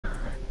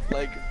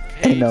like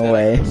page no that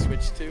way. I can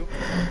switch to.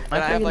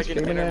 And I have like an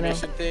streaming right now?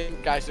 intermission thing.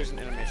 Guys, there's an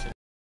intermission.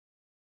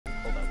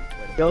 Hold up.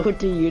 Wait. Go to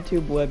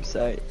YouTube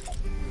website.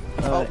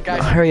 Oh,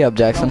 guys. Hurry up,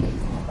 Jackson.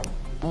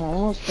 I'm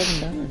almost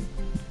fucking done.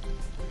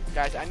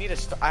 Guys, I need a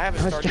I have a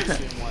starting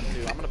soon one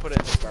too. I'm gonna put it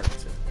in the starting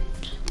soon.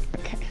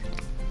 Okay.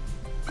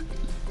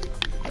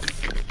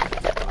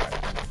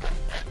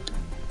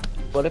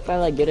 What if I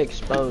like get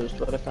exposed?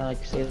 What if I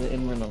like say the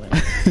N-word on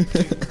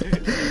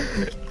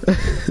it?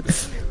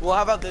 Well,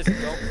 how about this?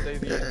 Don't say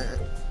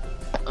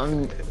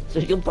the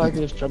Jacob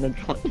Parker is trying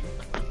to join.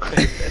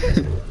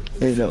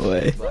 There's no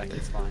way. like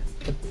it's fine.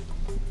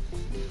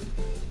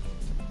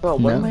 Bro,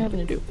 what No. am I having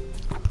to do?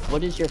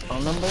 What is your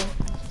phone number?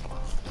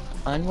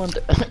 I want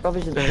to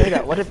probably should say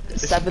that. What if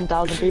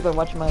 7,000 people are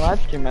watching my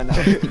live stream right now?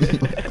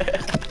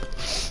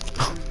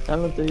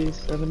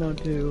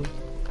 73702.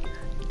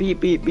 Beep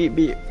beep beep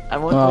beep. I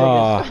want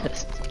to make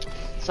it.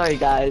 Sorry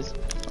guys.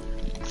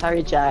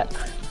 Sorry chat.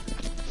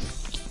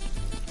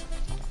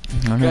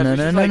 No, Yeah, no, we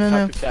no, should, no, like, no, no.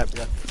 talk to chat,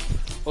 yeah.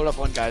 Hold up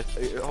one guys.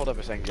 Hold up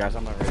a second guys.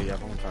 I'm not ready yet.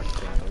 I'm gonna talk to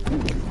chat.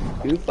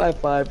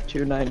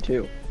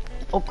 255292.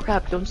 Oh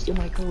crap, don't steal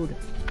my code.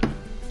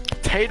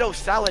 Potato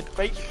salad.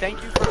 Thank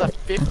you for the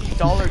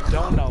 $50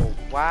 dono.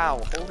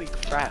 Wow. Holy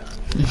crap.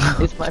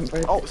 It's my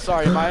birthday. Oh,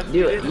 sorry.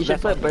 Dude, you should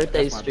put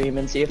birthday stream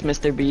and see if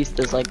Mr. Beast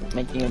is like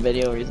making a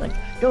video where he's like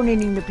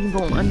donating to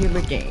people on your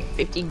birthday,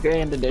 50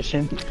 grand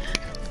edition.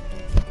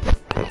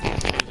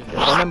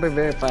 Phone number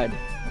verified.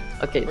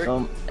 Okay,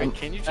 so Wait,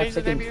 can you change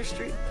the name of your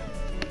street?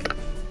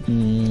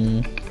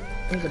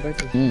 Where's the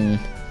birthday?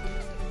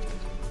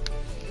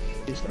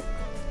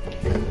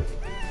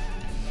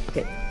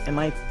 Okay, am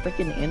I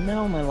freaking in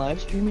now? Am I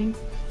live streaming?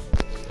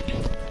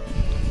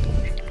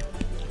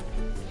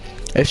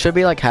 It should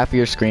be like half of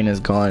your screen is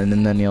gone,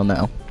 and then you'll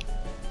know.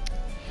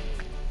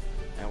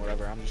 And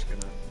whatever. I'm just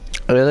gonna.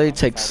 It literally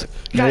takes.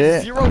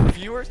 Guys, 0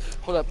 viewers.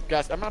 Hold up,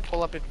 guys. I'm gonna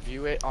pull up and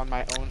view it on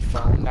my own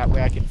phone. That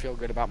way I can feel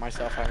good about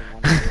myself having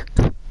one.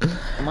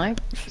 Am I?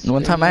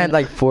 One time I had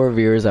like 4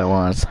 viewers at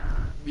once.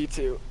 Me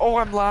too. Oh,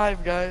 I'm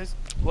live, guys.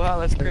 Wow,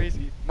 that's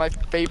crazy. My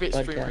favorite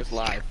streamer is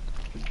live.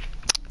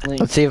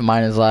 Let's see if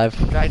mine is live.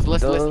 Guys,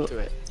 let's Go- listen to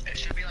it. It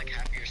should be like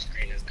half your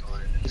screen is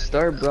gone.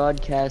 Start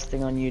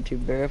broadcasting on YouTube.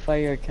 Verify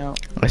your account.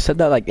 I said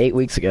that like 8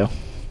 weeks ago.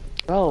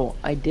 Bro,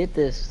 I did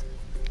this.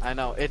 I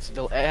know it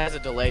has a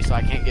delay, so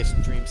I can't get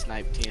stream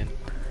sniped in.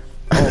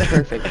 Oh,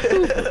 perfect.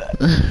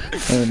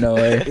 Oh, no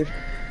way.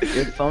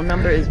 Your phone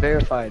number is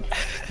verified.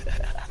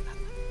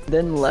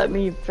 Then let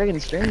me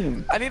friggin'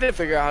 stream. I need to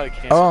figure out how to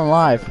cancel. Oh, I'm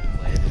live.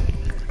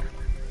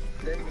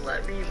 Then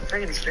let me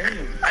friggin'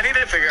 stream. I need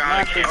to figure out how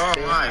to cancel. Oh,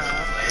 live.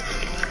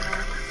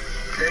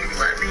 Then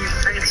let me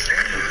friggin' stream.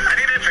 I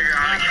need to figure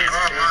out how to cancel.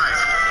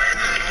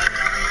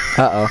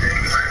 Uh-oh.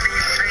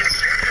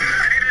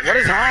 What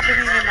is happening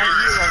in my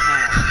ear right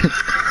now?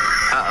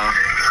 Uh-oh.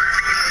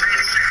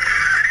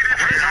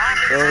 What is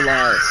happening? Go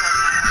live.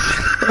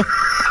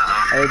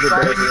 I was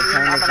Sorry, about to Dream,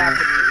 I'm gonna have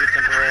to mute you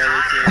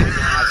temporarily so we can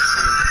have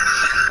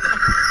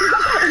stream.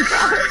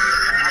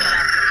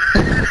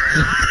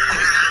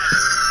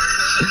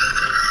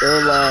 Go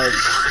live.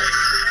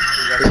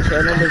 The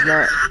channel does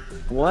not.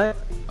 What?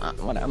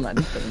 What? I'm not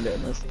fucking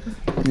doing this.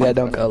 Yeah,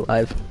 don't go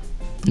live.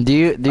 Do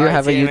you Alright,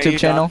 have a Tina, YouTube you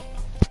channel?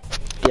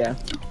 Yeah.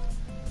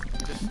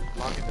 Just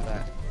log into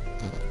that.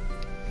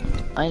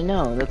 I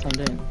know. That's what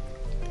I'm doing.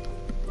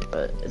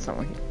 But it's not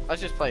working.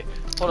 Let's just play.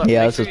 Hold up. Yeah,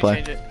 make let's sure just you play.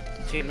 change it.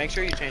 Team, make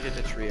sure you change it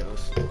to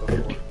trios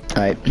before.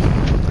 Alright.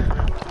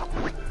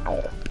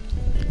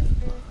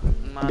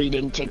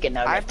 Bleeding chicken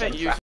I nuggets. haven't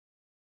used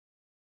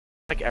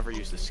like ever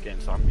used this skin,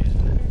 so I'm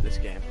using it this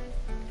game.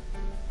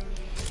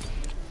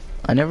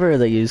 I never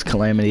really use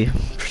Calamity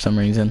for some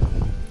reason.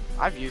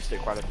 I've used it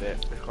quite a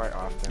bit, quite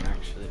often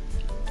actually.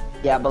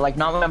 Yeah, but like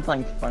not when I'm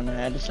playing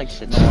Fortnite. I just like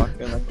sit in the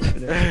locker like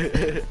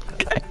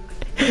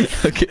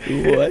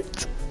Okay,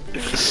 what?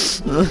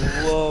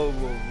 Whoa, whoa,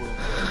 whoa.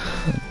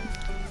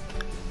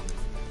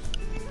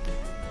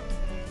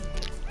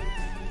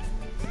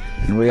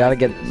 We gotta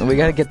get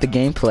the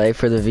gameplay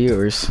for the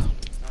viewers.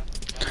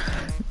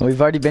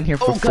 We've already been here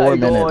for 4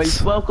 minutes.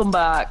 Boys, welcome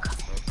back.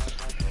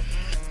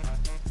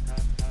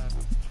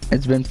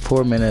 It's been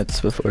 4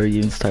 minutes before you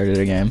even started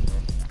a game.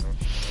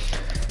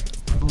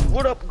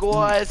 What up,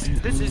 guys?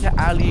 This is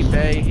Ali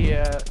Bay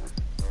here.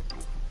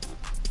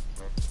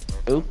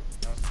 Oop.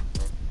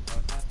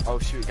 Oh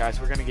shoot, guys,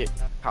 we're gonna get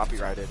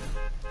copyrighted.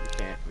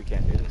 We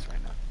can't do this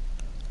right now.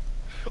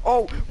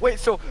 Oh wait,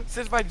 so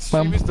since my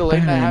stream is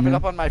delayed and I have it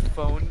up on my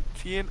phone,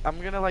 Tian,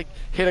 I'm gonna like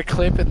hit a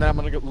clip and then I'm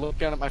gonna go look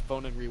down at my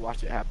phone and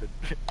rewatch it happen.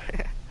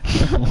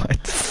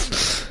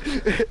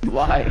 What?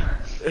 Why?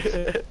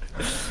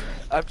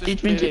 I'm just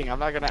Teach me kidding. I'm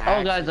not gonna.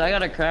 Oh, guys, I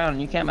got a crown.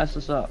 You can't mess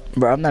this up.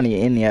 Bro, I'm not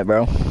even in yet,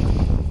 bro.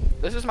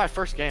 This is my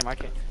first game. I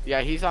can't.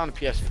 Yeah, he's on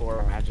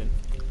PS4. Imagine.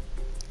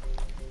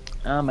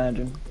 I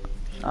imagine.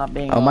 Not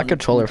being. Oh, my on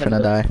controller Nintendo.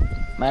 finna die.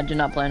 Imagine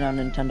not playing on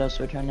Nintendo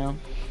Switch right now.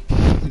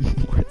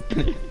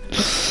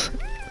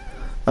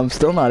 I'm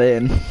still not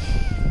in.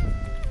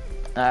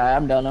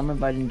 I'm done. I'm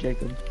inviting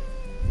Jacob.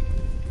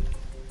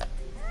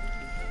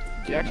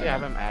 Do you actually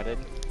have him added?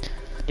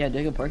 Yeah,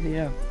 Jacob Parker,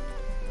 yeah.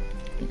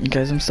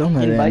 Guys, I'm still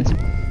not in. Invites.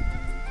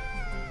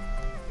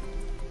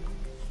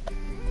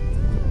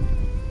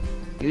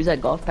 He was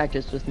at golf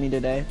practice with me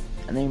today,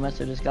 and then he must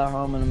have just got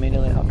home and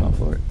immediately hopped on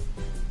for it.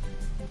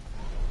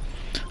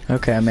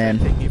 Okay, I man.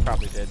 think he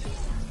probably did.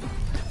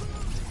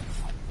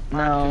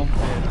 No,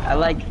 I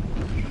like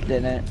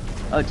didn't.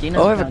 Oh,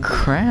 Tino. Oh, I have a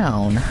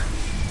crown.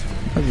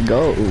 Let's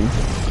go.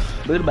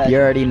 Buddha Bash. You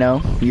already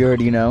know. You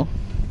already know.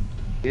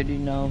 You already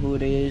know who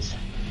it is.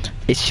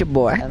 It's your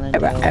boy. Ellen Joe.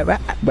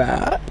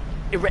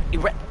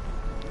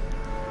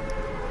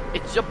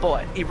 It's your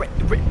boy.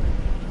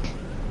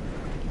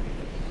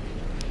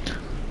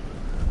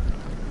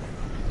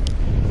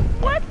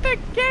 What the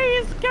gay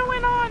is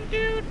going on,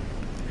 dude?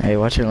 Hey,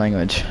 watch your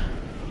language.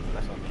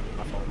 That's on me.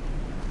 My fault.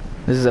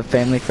 This is a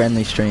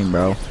family-friendly stream,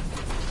 bro.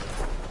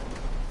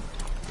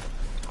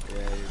 Yeah.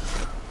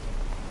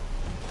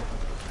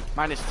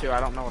 -2. I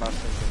don't know what I was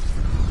thinking.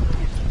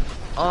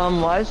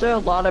 Why is there a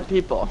lot of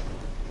people?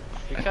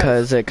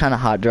 Because it kind of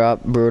hot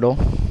drop, brutal.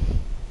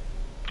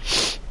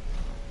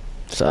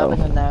 So, I'm in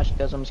the Nash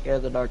because I'm scared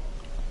of the dark.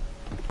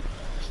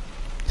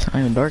 it's not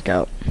even dark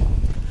out.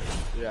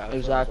 Yeah. that's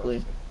Exactly. what I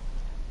was thinking.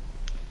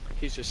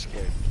 He's just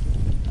scared.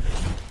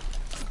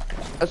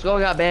 Let's go,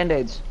 we got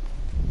band-aids.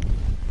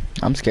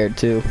 I'm scared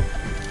too.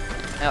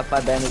 I got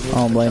 5 band-aids. I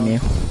don't blame you.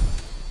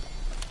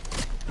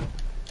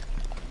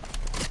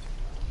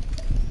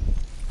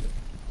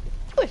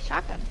 Ooh, a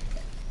shotgun.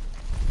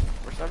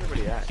 Where's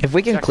everybody at? If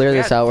we can Jackson, clear we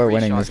this had out, we're 3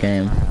 winning this shotguns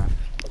game. in our half.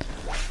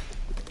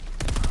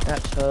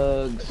 Got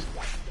chugs.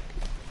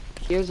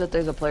 Here's that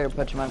there's a player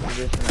punching my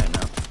position right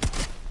now.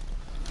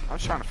 I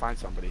was trying to find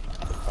somebody to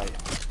fight.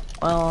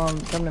 Come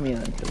to me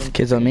then. 'Cause I'm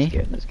Kids on me?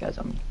 scared. This guy's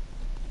on me.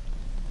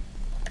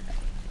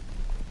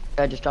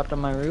 I just dropped on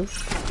my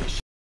roof.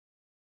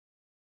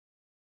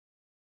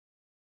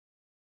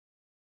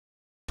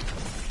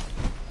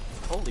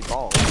 Holy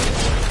balls.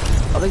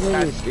 Oh, the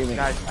guy was Guys, screaming.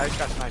 guys, I just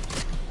got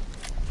sniped.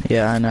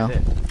 Yeah, I know. That's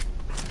it.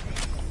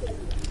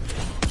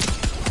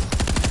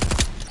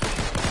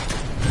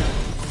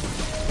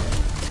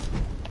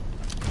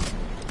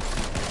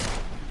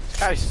 This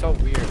guy's so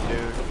weird,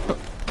 dude.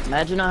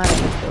 Imagine not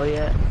having a kill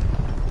yet.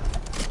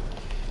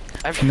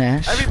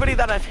 Nash. Everybody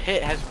that I've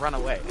hit has run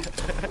away.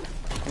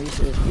 We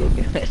should just get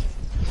good.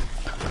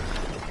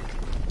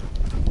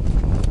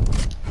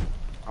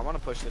 I want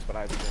to push this, but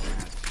I have to go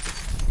mad.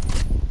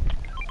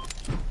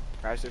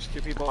 Guys, there's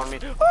 2 people on me.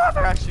 Oh,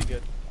 they're actually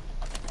good.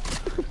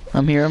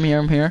 I'm here, I'm here,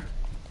 I'm here.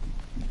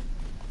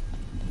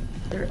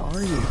 Where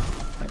are you?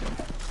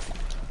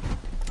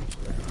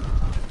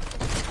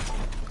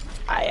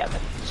 I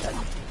haven't said.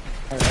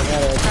 I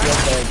gotta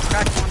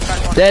Crack one,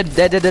 crack one. Dead,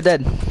 dead, dead, dead,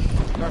 dead.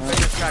 Dark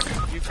Vader's crack. You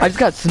I crack. just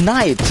got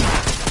sniped.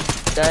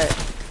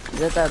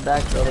 get that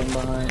back building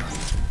behind.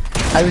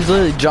 I was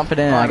literally jumping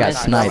in and I got I'm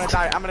sniped.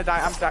 I'm gonna die.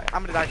 I'm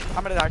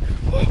gonna die.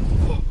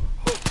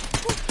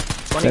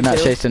 They're not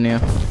 22. chasing you.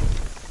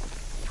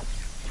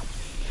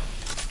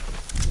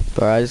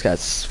 Bro, I just got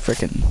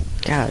freaking.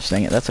 Gosh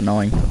dang it, that's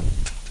annoying.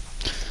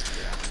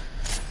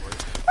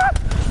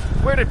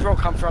 Where did bro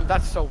come from?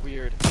 That's so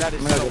weird. That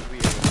is so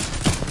weird.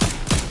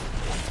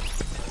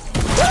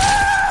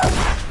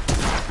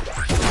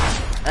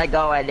 Let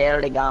go, I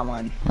literally got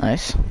one.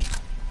 Nice.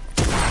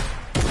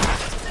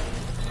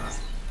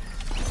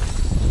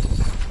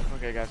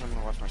 Okay, guys, I'm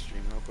gonna watch my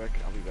stream real quick.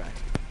 I'll be back.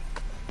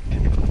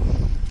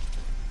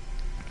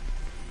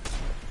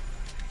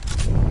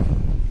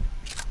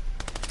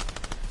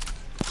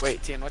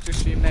 Wait, Tien, what's your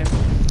stream name?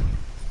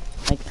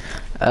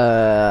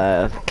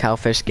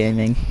 Cowfish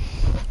Gaming.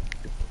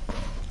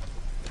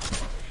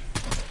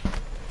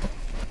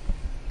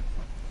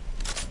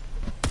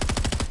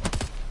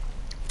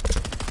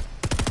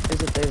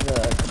 There's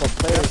a couple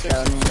players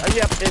down here.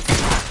 Yep, it's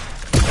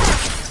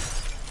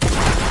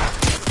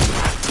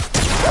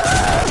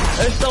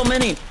There's so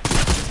many!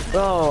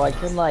 Bro, I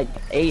killed like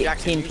 18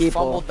 Jackson, you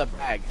people. fumbled the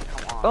bag.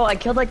 Come on. Bro, I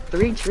killed like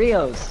 3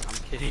 trios. I'm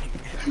kidding.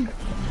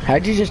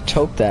 How'd you just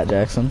choke that,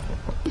 Jackson?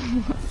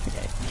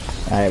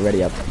 Alright,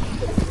 ready up.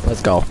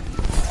 Let's go.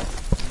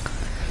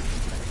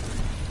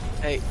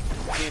 Hey,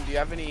 Tien, do you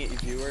have any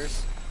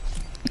viewers?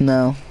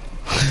 No.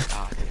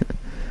 Ah,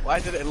 why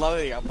is it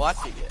loading? I'm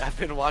watching it. I've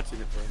been watching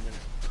it for a minute.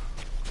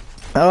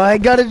 Oh, I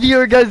got a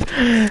viewer, guys.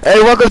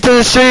 Hey, welcome to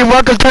the stream.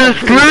 Welcome to the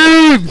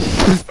stream.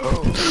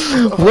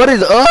 What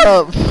is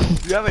up? Do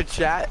you have a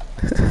chat?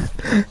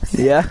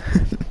 Yeah.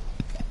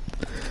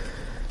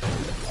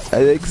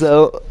 I think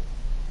so.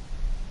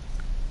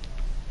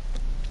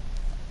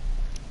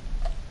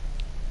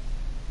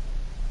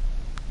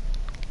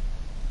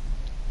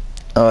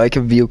 Oh, I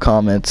can view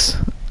comments.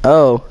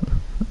 Oh,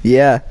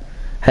 yeah.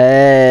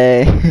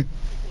 Hey.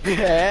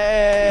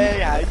 Hey,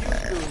 how you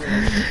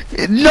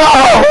doing? No!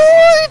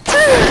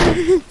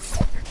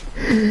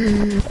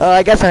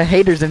 I got some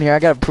haters in here. I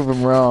gotta prove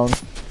them wrong.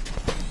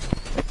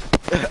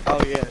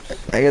 Oh yeah.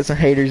 I got some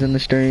haters in the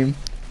stream.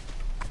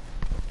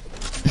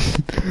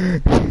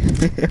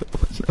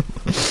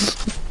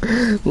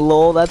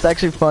 Lol, that's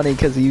actually funny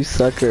because you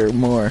sucker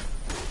more.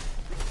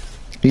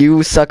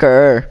 You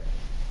sucker.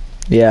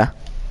 Yeah.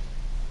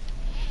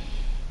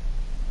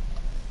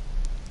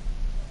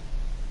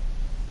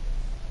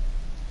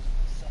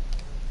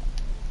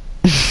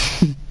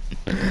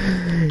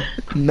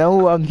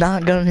 No, I'm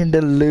not going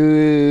to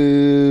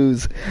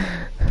lose.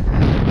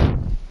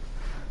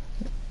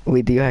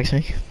 Wait, do you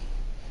actually?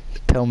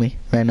 Tell me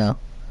right now.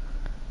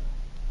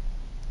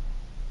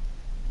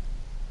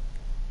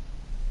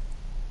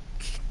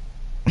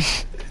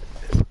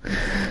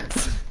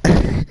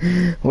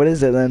 What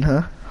is it then,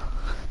 huh?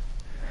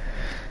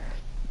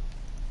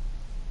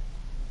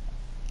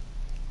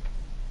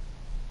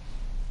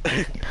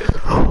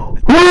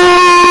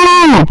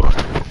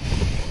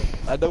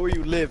 I know where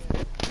you live.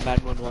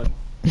 911.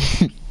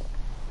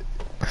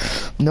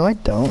 No, I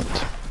don't.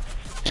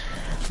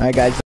 Alright,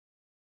 guys.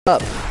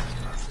 Up.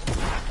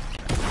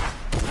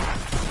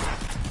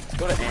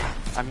 Go to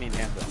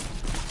Anvil.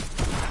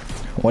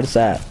 What is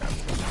that?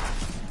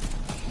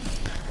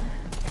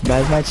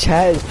 Guys, my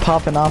chat is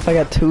popping off. I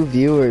got 2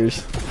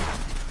 viewers.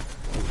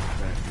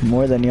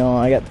 More than y'all.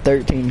 I got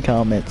 13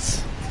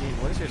 comments.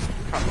 What is your?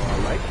 Oh,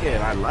 I like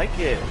it. I like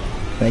it.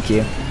 Thank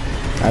you.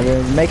 I've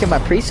been making my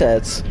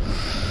presets.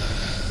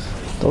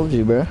 Told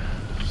you, bro.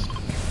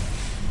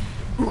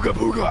 Booga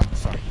booga.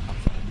 Sorry.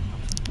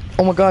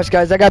 Oh my gosh,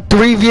 guys, I got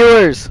 3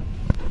 viewers.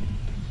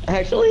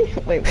 Actually?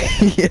 Wait.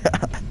 Yeah.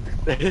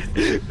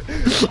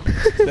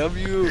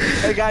 W.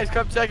 Hey guys,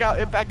 come check out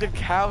Impacted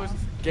Cows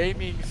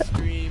gaming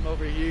stream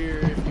over here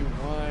if you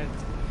want.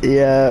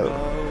 Yeah,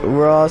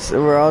 we're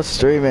all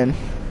streaming.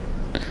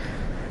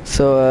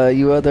 So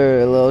you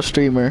other little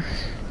streamer,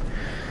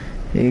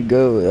 you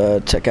go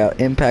check out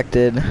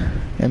Impacted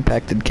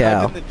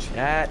Cow. Type in the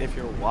chat if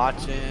you're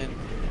watching.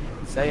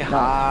 Say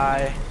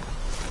hi.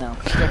 No.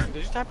 Jackson,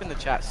 did you type in the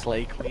chat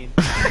Slay Queen?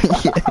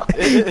 Yeah.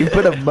 You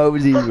put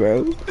emojis,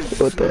 bro.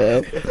 What the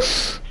hell?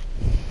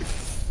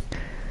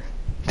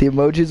 The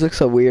emojis look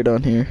so weird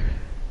on here.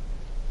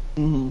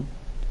 Mhm.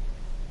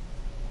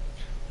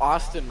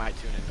 Austin might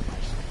tune into my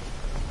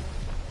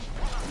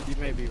stream. He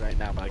may be right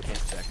now, but I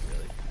can't check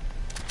really.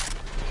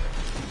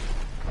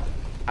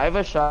 I have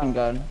a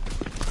shotgun.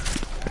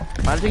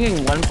 I'm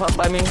thinking one pop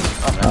by me.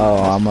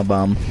 Oh, I'm a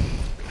bum.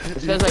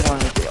 This guy's like,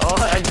 honestly,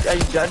 I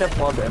died at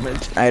fall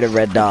damage. I had a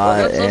red Oh, dot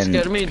that so and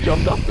scared me. He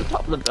jumped off the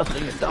top of the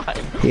building and died.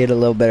 he had a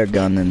little better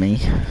gun than me.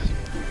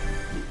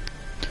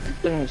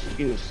 It's an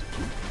excuse.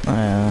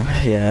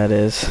 Yeah, it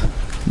is.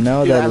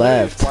 No, Dude, they I literally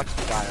left. just watched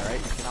you die, alright?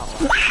 You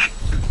cannot lie.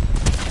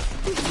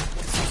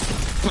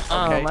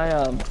 Oh, Okay. my,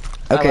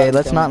 Okay, left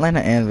let's him. not land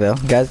an anvil.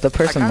 Guys, the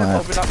person I kind of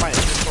left. opened up my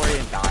inventory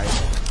and died.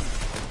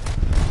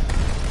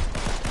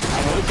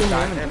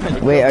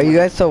 Wait, are you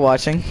guys still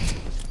watching?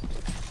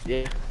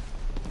 Yeah.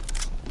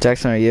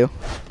 Jackson, are you?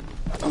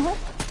 Uh-huh.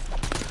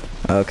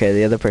 Okay,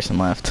 the other person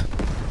left.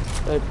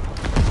 You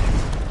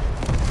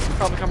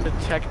probably come to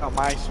check out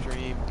my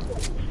stream.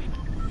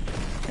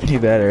 You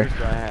better. What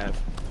do I have?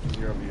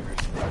 0 viewers.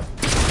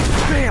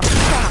 Bam!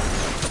 Stop!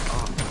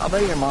 How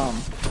about your mom?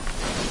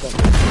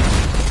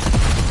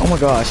 Oh my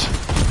gosh.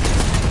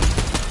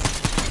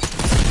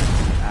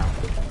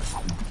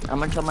 I'm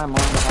gonna tell my mom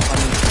to hop on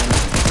your stream.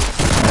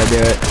 I do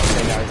it.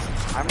 Okay, guys.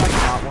 I'm like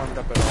not warmed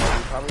up at all.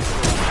 We probably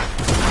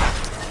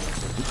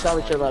should. You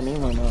probably should let me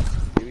warm up.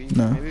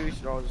 No. Maybe we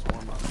should all just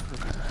warm up.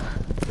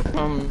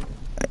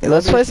 Hey,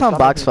 let's maybe play it's some probably-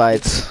 box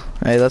fights.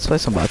 Hey, let's play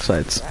some box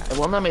fights. It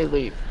won't let me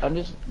leave. I'm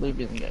just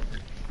leaving the game.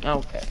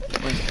 Okay.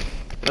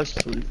 Let's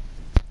leave.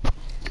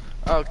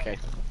 Okay.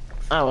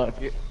 Oh, well.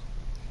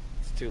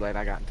 It's too late.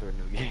 I got into a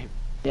new game.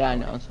 Yeah, I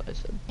know. So I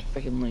said,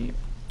 freaking leave.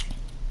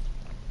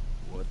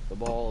 What the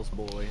balls,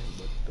 boy?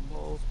 What the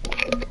balls, boy?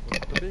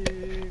 What the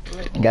big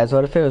red Guys,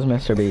 what if it was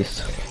Mr.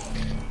 Beast?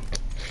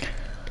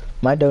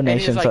 My And he's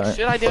donations like, aren't.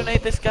 should I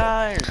donate this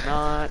guy or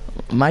not?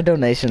 My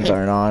donations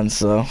aren't on,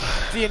 so.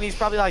 See, and he's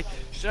probably like,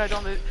 should I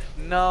donate?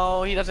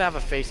 No, he doesn't have a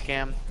face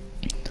cam.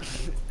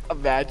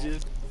 Imagine.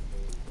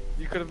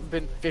 You could have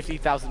been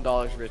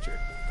 $50,000 richer.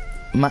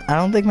 I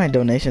don't think my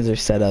donations are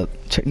set up.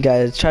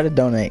 Guys, try to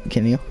donate.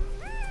 Can you?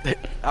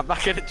 I'm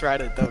not gonna try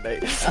to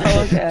donate.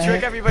 Okay.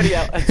 Trick everybody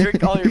out.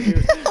 Trick all your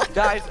viewers.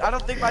 Guys, I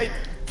don't think my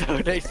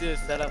donation is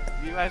set up.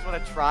 You guys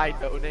want to try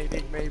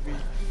donating, maybe?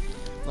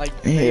 Like,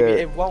 maybe Here.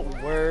 it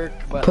won't work,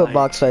 but Put like,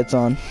 box fights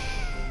on.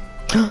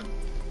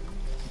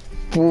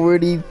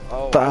 45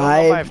 Oh, I don't know if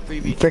I have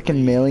freebies.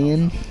 freaking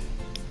million.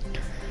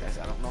 Guys,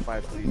 I don't know if I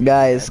have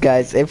freebies.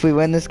 Guys, if we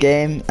win this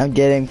game, I'm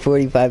getting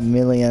 45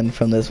 million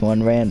from this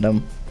one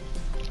random.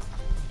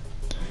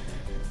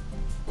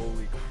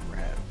 Holy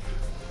crap.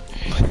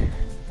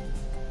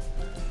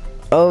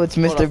 Oh, it's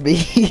Hold Mr. up.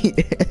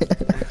 Beat.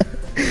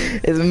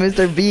 It's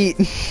Mr. Beat.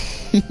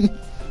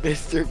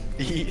 Mr.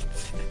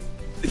 Beats.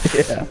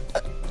 Yeah.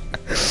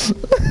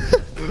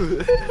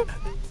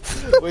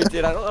 Wait,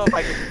 dude, I don't know if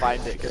I can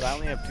find it because I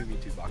only have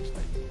 2v2 box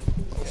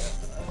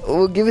fights.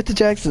 We'll give it to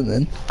Jackson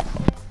then.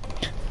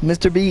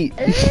 Mr. Beat.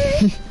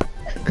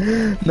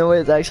 No,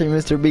 it's actually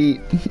Mr. Beat.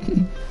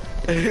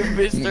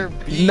 Mr.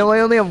 Beats. No,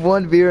 I only have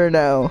 1 viewer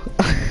now.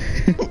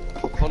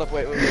 Hold up,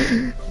 wait.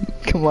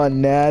 Come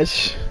on,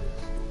 Nash.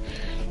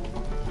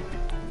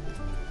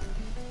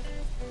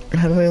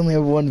 How do I only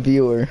have one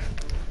viewer?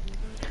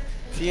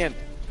 Tian,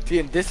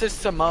 this is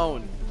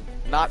Simone.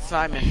 Not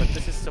Simon, but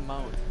this is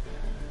Simone.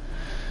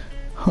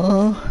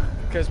 Huh?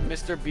 Because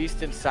Mr.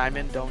 Beast and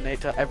Simon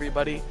donate to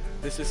everybody.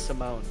 This is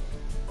Simone.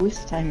 Who's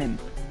Simon?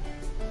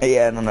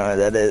 Yeah, I don't know what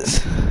that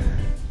is.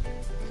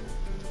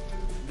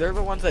 They're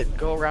the ones that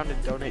go around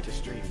and donate to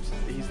streams.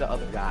 He's the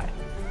other guy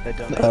that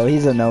donates. Oh,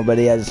 he's a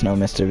nobody. I just know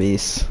Mr.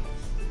 Beast.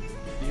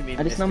 You mean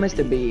I just know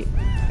Mr. B.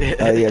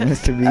 Oh yeah,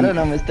 Mr. Beast. I don't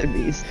know Mr.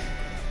 Beast.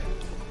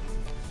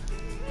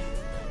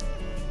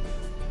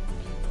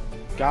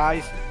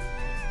 Guys,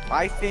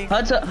 I think...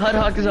 Hud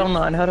Hawk is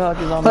online. Hud Hawk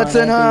is online.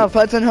 Hudson Huff.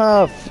 Hudson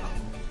Huff.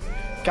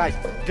 Guys,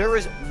 there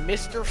is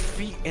Mr.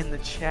 Feet in the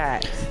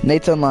chat.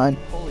 Nate's online.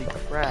 Holy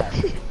crap.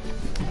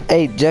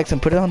 Hey,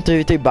 Jackson, put it on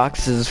 3v3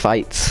 boxes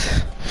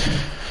fights.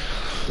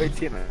 Wait,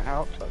 Tian,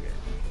 how? Okay.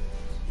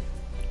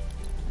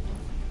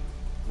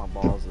 My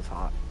balls is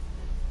hot.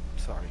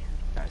 Sorry,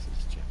 guys,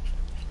 it's changed.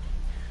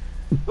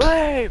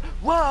 Wait,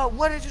 whoa,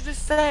 what did you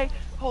just say?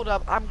 Hold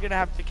up, I'm gonna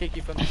have to kick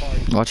you from the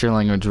party. Watch your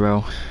language,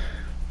 bro.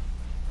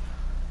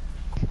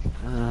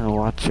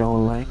 Watch your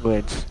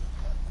language.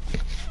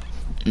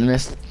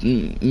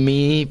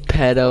 Me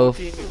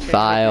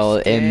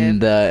pedophile in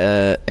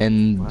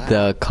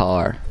the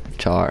car.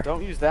 Char.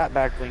 Don't use that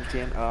back blink,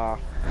 Tian.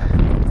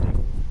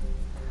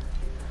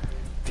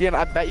 Tian,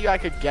 I bet you I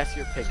could guess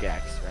your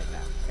pickaxe right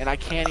now. And I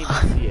can't even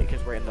see it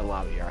because we're in the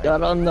lobby, alright?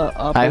 Got on the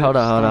upper. Alright, hold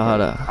on.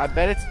 I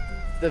bet it's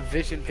the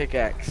vision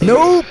pickaxe.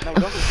 Nope! No,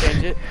 don't go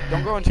change it.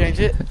 Don't go and change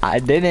it. I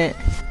didn't.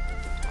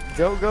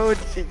 Don't go and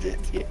change it,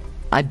 Tian.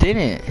 I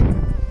didn't.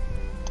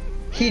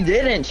 He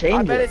didn't change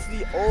I bet it. it's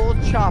the old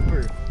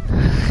chopper.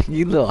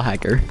 You little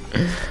hacker.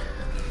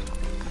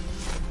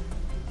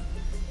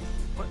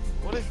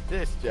 What is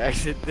this,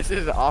 Jackson? This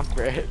is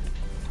off-brand.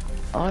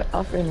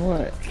 Offering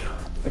what?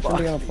 Which one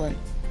do you gonna play?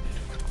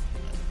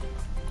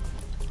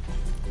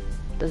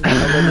 This is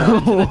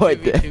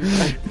What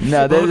the?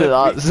 No, this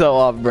is so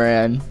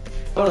off-brand.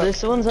 oh,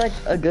 this one's like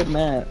a good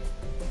map.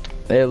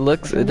 It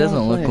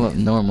doesn't look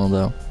normal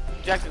though.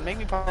 Jackson, make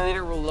me play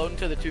later. We'll load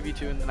into the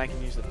 2v2 and then I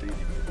can use the 3v2.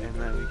 And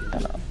then we can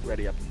just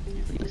ready up and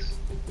use it.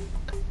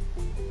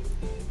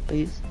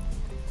 Please.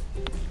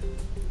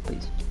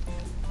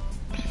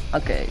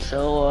 Okay,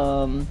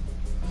 so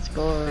let's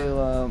go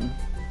to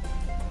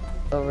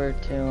over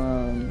to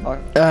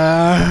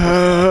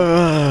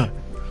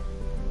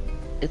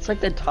it's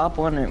like the top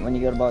one when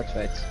you go to box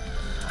fights.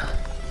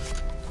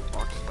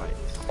 Box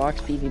fights.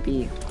 Box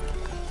PvP.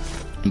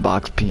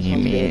 Box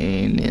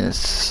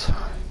penis.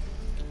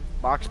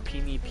 Box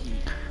PvP.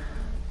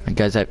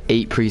 Guys, I have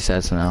 8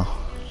 presets now.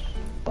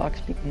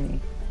 Box PvP.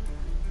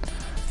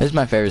 This is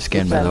my favorite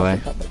skin, by the way.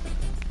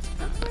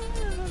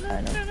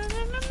 I know.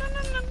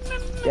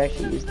 You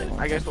actually used it once.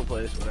 I guess we'll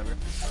play this, whatever.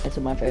 It's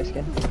my favorite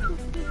skin.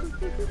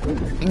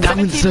 That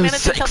one's so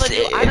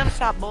sexy. Item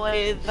shop,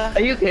 boys.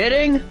 Are you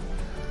kidding?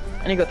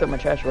 I need to go throw my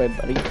trash away,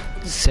 buddy.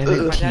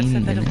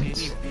 17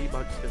 minutes.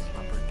 V-Bucks because it's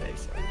my birthday,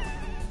 so.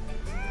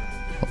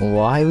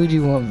 Why would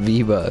you want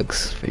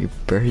V-Bucks for your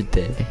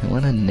birthday?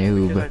 What a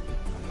noob. I'm not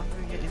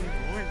gonna get any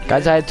more, dude.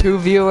 Guys, I had 2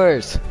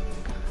 viewers.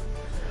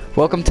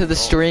 Welcome to the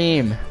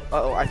stream.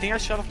 Uh-oh, I think I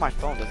shut off my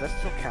phone. Does that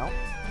still count?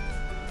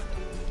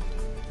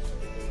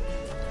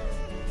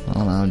 I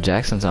don't know,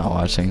 Jackson's not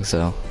watching,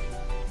 so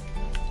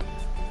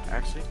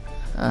Actually?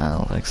 I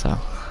don't think so.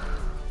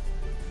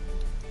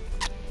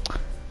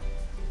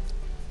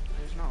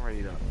 He's not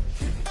ready to.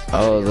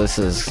 Oh,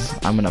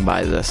 I'm gonna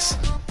buy this.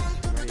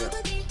 Ready up.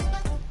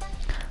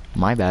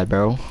 My bad,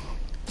 bro.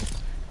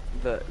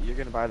 You're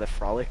gonna buy the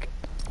Frolic?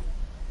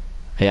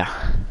 Yeah.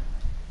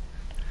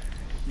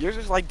 Yours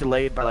is like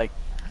delayed by like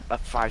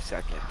 5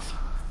 seconds.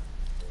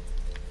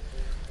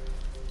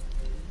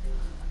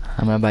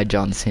 I'm gonna buy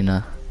John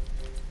Cena.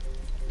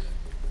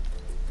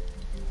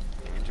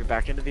 And you're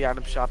back into the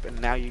item shop, and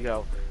now you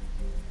go.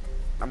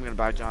 I'm gonna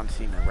buy John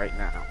Cena right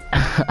now.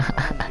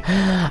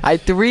 I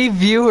had 3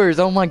 viewers,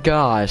 oh my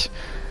gosh.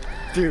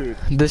 Dude.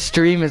 The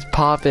stream is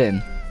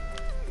popping.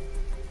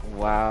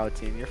 Wow,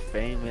 team, you're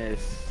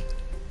famous.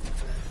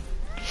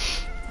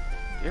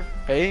 You're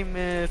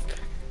famous.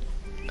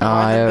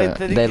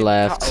 They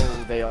left.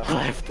 Oh, they all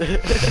left. At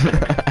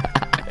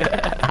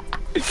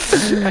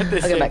the Okay,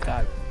 same back.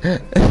 time.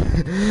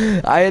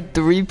 I had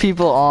 3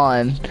 people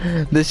on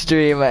the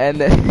stream,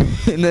 and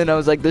then I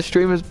was like, the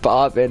stream is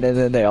popping, and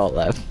then they all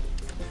left.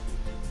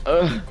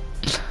 I'm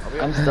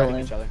still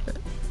in. Each other.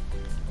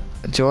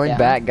 Join Yeah.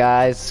 back,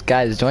 guys.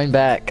 Guys, join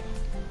back.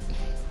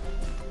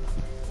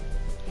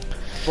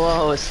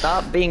 Whoa,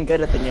 stop being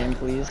good at the game,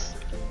 please.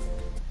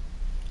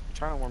 I'm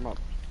trying to warm up.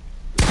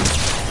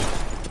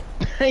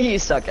 You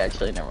suck,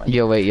 actually. Never mind.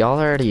 Yo, wait, y'all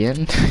already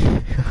in?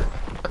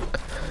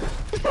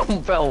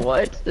 Bro,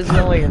 what? There's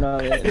no way you're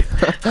not in.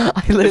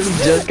 I literally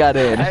just got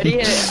in. I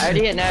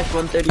already hit Nash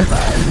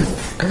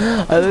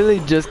 135. I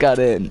literally just got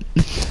in.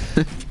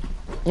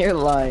 You're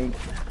lying.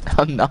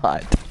 I'm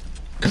not.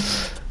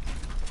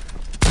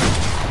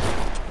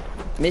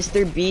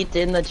 Mr. Beat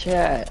in the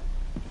chat.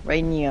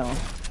 Right now.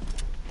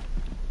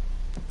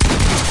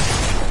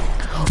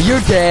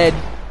 You're dead.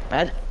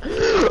 Dang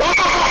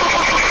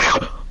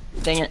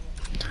it.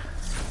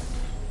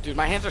 Dude,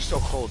 my hands are so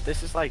cold.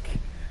 This is like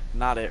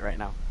not it right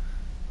now.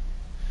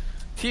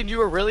 Team, you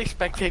were really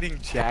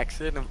spectating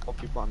Jackson of all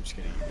people. I'm just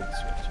kidding.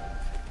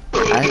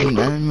 You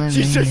didn't switch.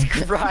 Jesus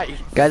Christ.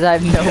 Guys, I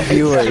have no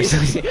viewers.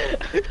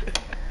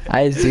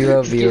 I have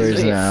 0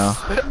 viewers me. now.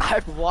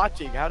 I'm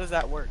watching. How does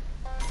that work?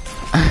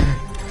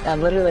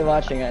 I'm literally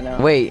watching right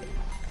now. Wait.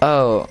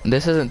 Oh,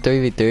 this isn't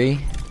 3v3?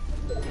 No,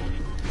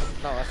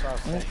 that's what I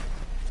was saying.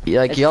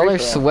 Like, It's y'all are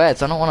free-for-all.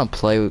 sweats. I don't want to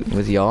play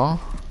with y'all.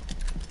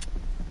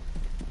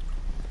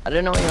 I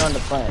didn't know what you wanted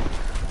to play.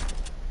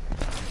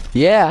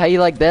 Yeah, how you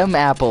like them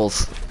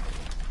apples?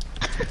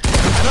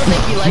 I don't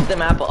think you like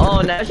them apple.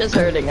 Oh, now it's just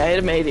hurting. I hit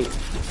him 80.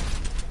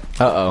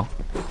 Uh-oh.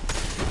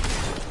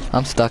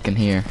 I'm stuck in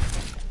here.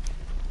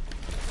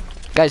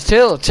 Guys,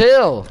 chill,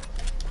 chill!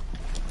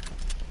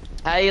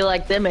 How do you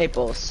like them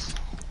apples?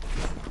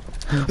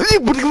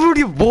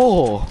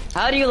 Whoa.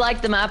 How do you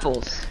like them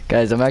apples?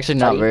 Guys, I'm actually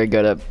not Buddy. very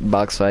good at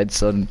box fights,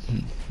 so I'm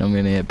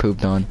gonna get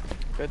pooped on.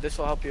 Good, this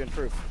will help you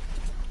improve.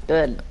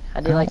 Good. How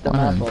do you like them I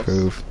don't apples?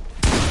 wanna improve.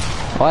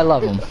 Oh, I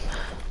love them.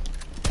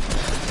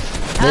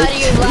 How do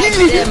you like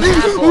them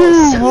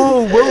apples?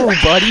 Whoa, whoa,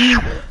 buddy!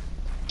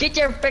 Get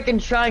your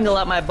freaking triangle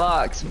out my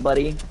box,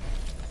 buddy.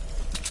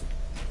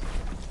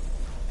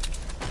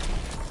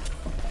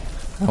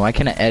 Why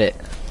can't I edit?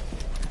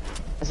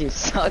 Cause you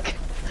suck.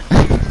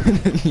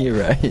 You're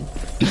right.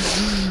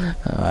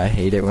 Oh, I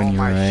hate it when Oh you're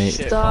my right.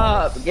 shit.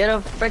 Stop. Get a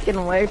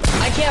freaking way.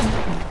 I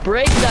can't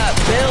break that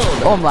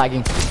build. Oh, I'm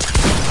lagging.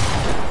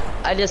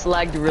 I just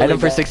lagged really Item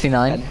for bad.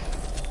 69.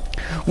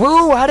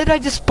 Whoa, how did I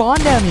just spawn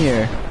down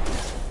here?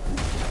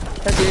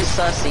 Cause you're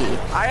sussy.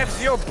 I have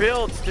 0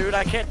 builds, dude.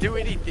 I can't do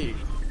anything.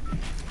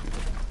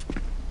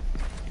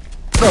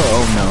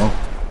 Oh,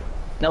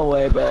 No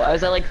way, bro. I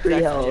was at like 3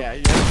 health. Yeah,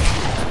 yeah.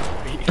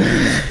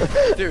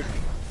 Dude.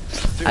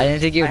 I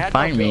didn't think you I would had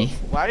find no me.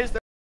 builds. Why is there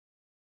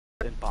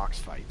in box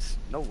fights?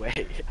 No way.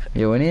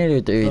 no. Yo, we need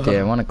to do 3v3.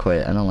 I want to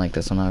quit. I don't like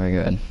this. I'm not very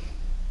good.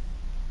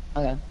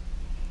 Okay.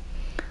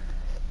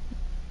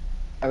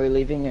 Are we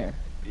leaving here?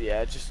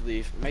 Yeah, just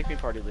leave. Make me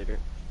party leader.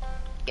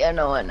 Yeah,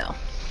 no, I know.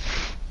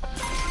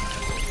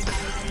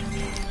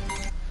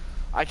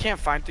 I can't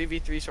find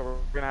 3v3, so we're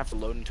gonna have to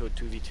load into a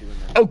 2v2 and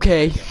then.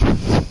 Okay.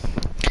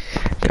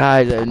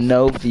 Guys, I have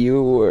no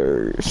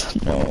viewers.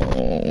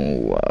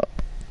 No.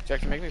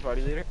 Jackson, make me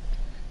party leader.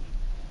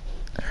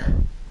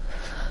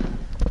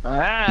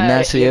 Alright.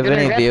 Ness, do you you're have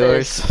gonna any regret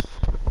viewers? this.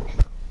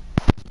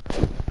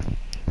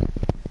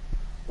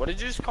 What did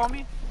you just call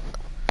me?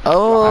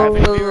 Oh, I have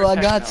any viewers? I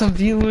Heck got no. some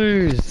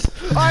viewers.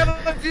 I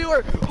have a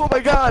viewer! Oh my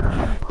god!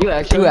 You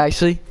actually? Two,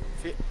 actually.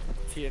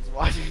 Tian's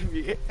watching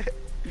me.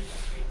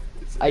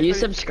 Are you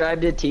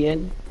subscribed to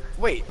Tian?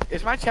 Wait,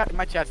 is my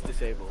chat's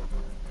disabled?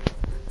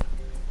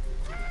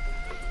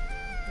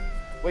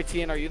 Wait,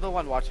 Tian, are you the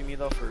one watching me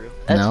though, for real?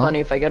 That's No. funny.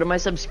 If I go to my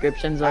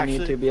subscriptions on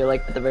Actually- YouTube, you're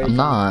like at the very I'm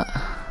top.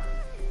 not.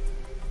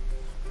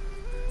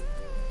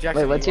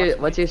 Jackson, Wait, you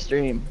what's your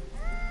stream?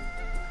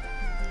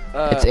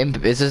 watching me?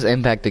 It's just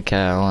impacted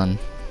Cal on.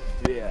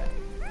 Yeah.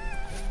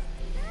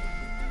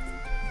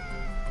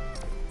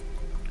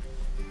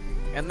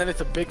 And then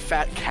it's a big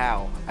fat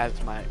cow as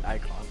my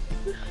icon.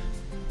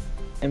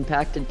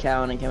 Impacted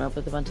cow, and I came up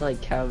with a bunch of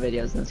like cow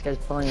videos, and this guy's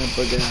pulling a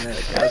booger in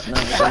the cow's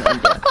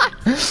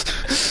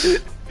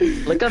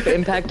nose. Look up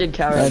impacted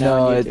cow I right now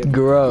know, on it's YouTube.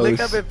 gross. Look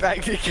up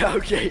Impacted Cow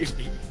Gaming.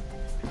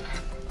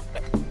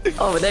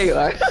 Oh, there you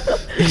are.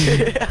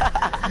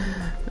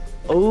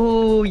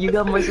 Oh, you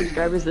got more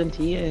subscribers than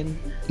Tian.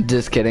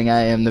 Just kidding,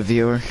 I am the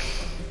viewer.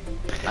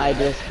 I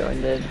just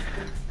joined in.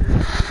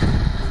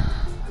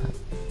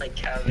 Like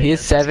cow He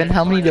is 7,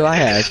 how many do I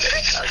have?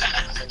 6.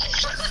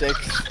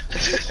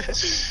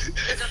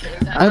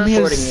 I only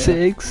have recording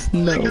you. 6?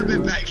 No.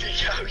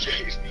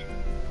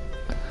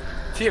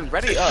 Tian,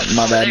 ready up.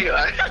 My There bad. you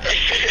are.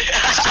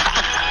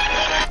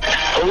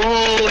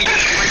 Oh, you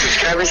got more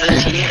subscribers than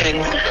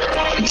Tian.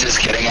 Just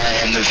kidding, I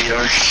am the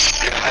viewer.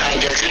 I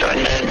just joined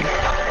in.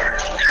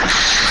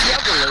 See how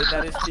delayed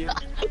that is, Tian?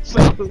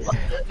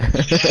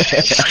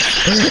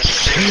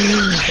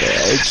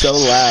 It's so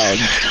loud.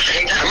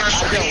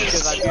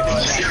 Because I do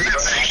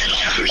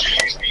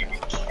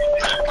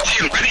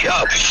Dude, ready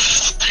up.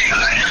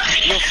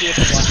 You'll see if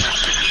you watch my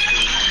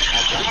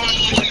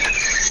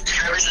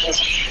Subscribers than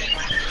Tian.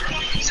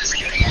 Just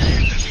kidding, I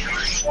am the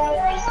viewer.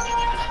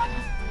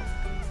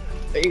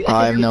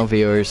 I have no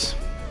viewers.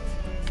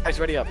 Guys,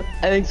 ready up.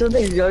 I think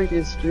something's going to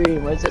your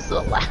stream. Why is it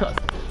so loud?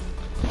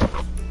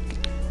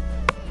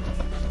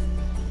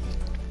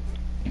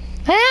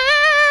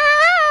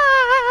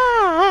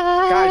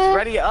 Guys,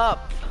 ready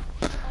up.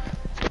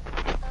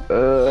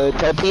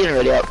 Tell Tian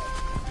ready up.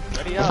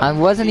 Ready up. I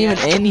wasn't even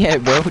in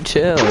yet, bro.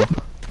 Chill.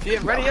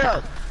 Tian, ready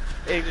up.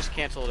 Hey, you just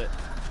canceled it.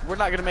 We're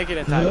not gonna make it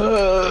in time.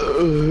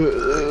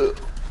 No!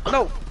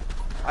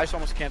 I just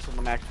almost canceled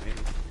the max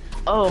meeting.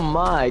 Oh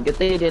my, good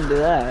thing you didn't do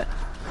that.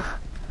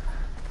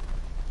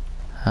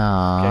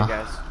 Aww. Okay,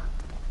 guys.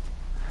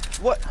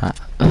 What?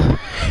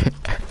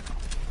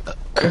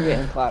 You're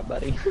getting clapped,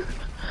 buddy.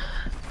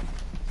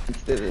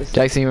 do this.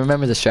 Jackson, you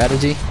remember the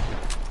strategy?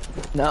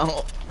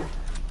 No.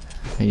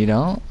 You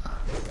don't?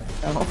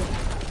 No.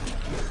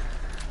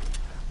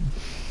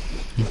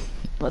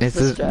 What's It's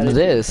the strategy?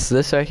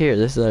 this right here.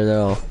 This is our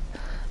little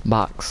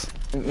box.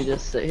 Let me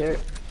just sit here.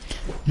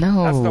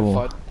 No. That's no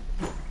fun.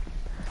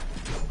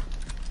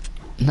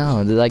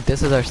 No, like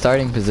this is our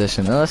starting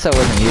position. Unless that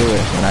wasn't you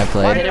when I Why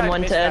played. did him I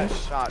miss 110?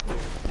 that shot, dude?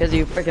 Because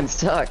you freaking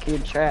suck. You're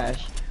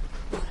trash.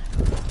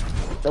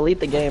 Delete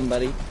the game,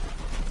 buddy.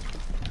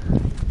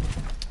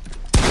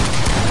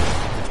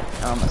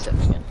 Oh, I'm almost hit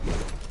me again.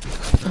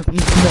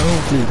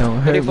 No, please don't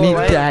hurt 34 me,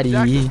 away. daddy.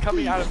 Jackson's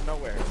coming out of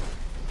nowhere.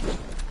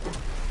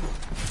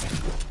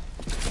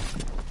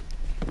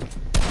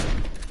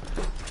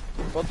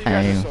 Both of you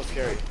guys Hey. are so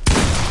scary.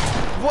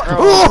 What?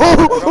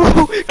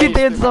 Oh, get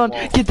dance on,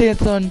 get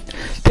dance on.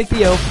 Take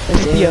the L,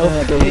 take the L,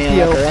 take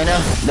the L.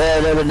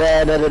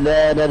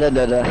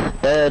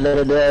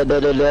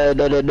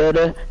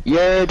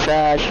 You're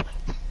trash.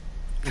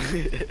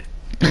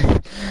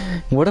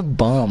 What a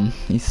bum.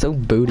 He's so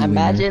booty.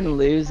 Imagine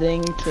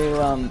losing to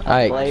a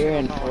Alright. player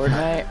in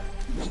Fortnite.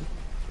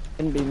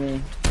 Couldn't be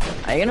me.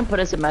 Are you gonna put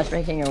us in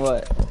matchmaking or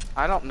what?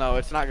 I don't know.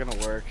 It's not gonna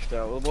work.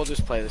 So we'll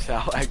just play this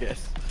out, I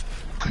guess.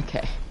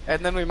 Okay.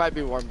 And then we might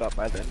be warmed up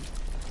by then.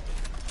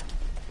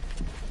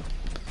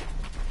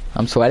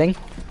 I'm sweating.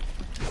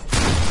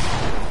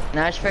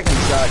 Nash freaking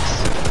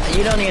sucks.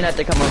 You don't even have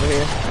to come over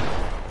here.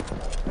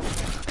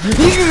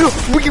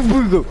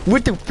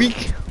 What the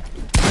freak?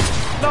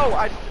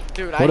 No,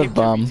 dude, What I a hate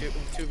bum.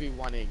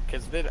 2v1ing,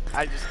 because then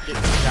I just get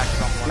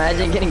jacked on one.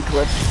 Imagine getting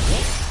clipped.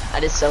 I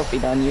just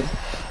selfied on you.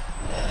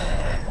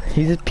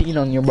 He's just peeing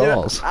on your Dude,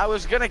 balls. I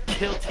was gonna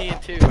kill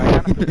TN2. I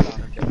gotta put it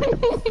on him.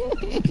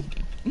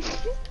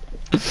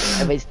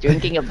 I was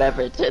drinking a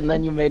beverage and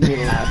then you made me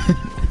laugh.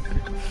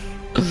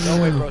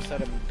 No way, bro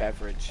said a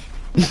beverage.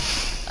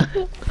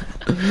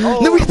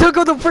 No, we took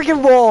out the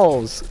freaking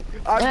walls.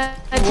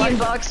 Team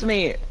boxed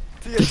me.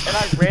 And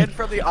I ran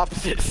from the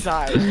opposite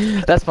side.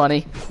 That's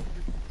funny.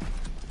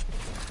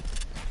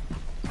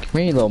 Come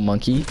here, you little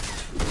monkey.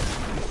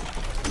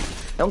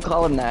 Don't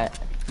call him that.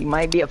 He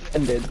might be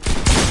offended.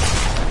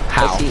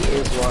 How? Because he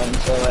is one,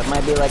 so it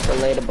might be like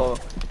relatable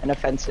and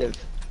offensive.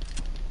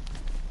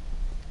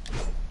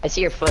 I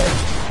see your foot.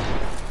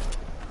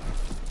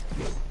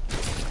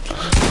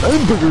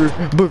 Booger,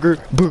 booger,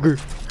 booger.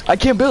 I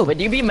can't build.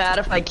 Would you be mad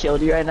if I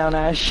killed you right now,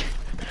 Nash?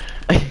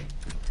 Or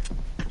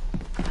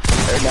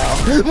no?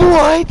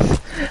 What?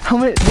 How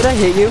many? Did I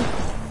hit you?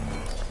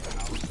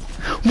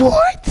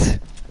 What?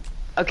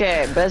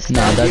 Okay, best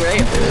Nah, strategy,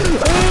 right?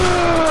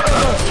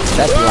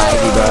 That's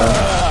laggy,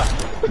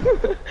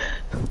 bro.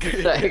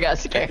 Sorry, I got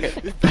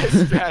scared.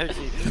 Best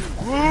strategy.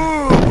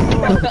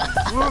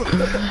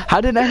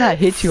 How did I not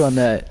hit you on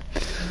that?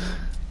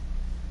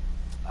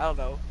 I don't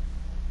know.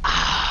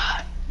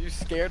 You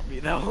scared me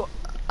though.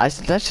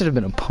 That should have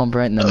been a pump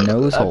right in the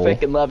nose I hole.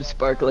 freaking love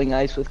sparkling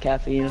ice with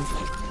caffeine.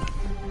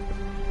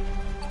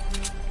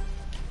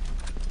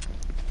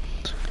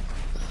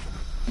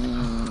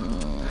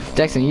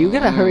 Jackson, you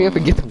gotta hurry up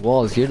and get the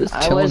walls. You're just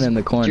I chilling was in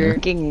the corner.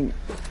 jerking.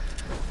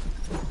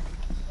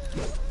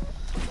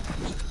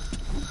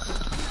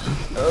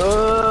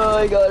 Oh,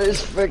 I got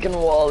his freaking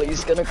wall.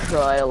 He's gonna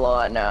cry a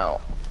lot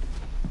now.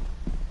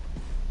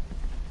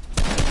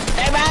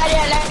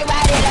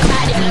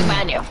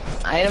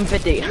 Item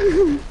 50.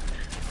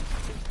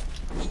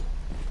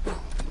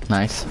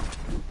 Nice.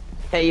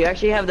 Hey, you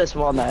actually have this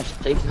wall, Nash,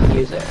 so you can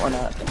use it or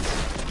not.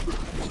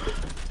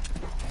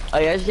 Oh,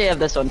 you actually have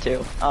this one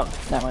too. Oh,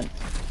 that one.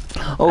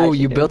 Oh, Actually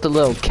you do. built a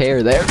little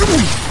care there.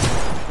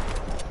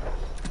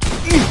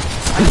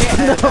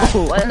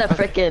 What in the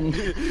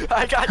frickin'?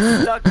 I got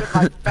stuck with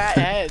my fat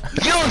head.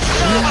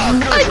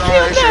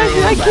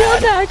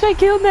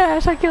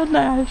 I killed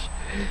Nash.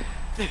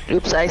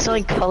 Oops, I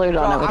accidentally colored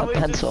on Bro, it I with a was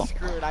pencil. just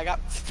screwed. I got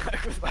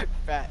stuck with my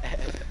fat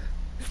head.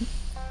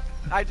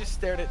 I just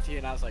stared at you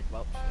and I was like,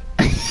 well,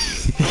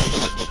 shit.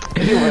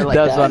 You were like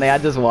that was that. funny. I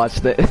just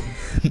watched it.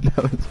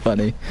 That was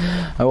funny.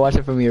 I watched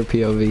it from your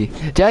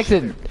POV.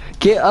 Jackson,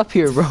 get up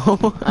here,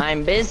 bro.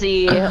 I'm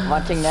busy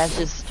watching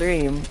Nash's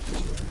stream.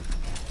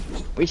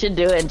 We should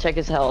do it and check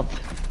his health.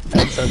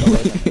 That's so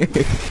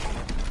delayed.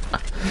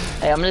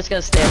 Hey, I'm just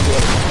gonna stand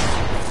here.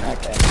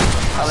 Okay.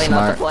 Probably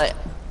not Smart. the play.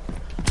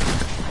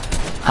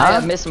 Huh?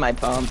 I missed my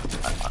pump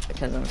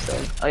because I'm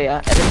silly. Oh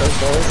yeah, edit those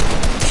goals.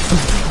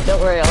 Don't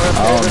worry, I'll Oh,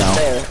 repair no.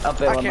 there.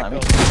 Up it I won't can't let me.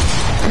 build.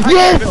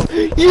 Yes!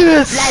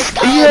 Yes! Let's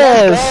go!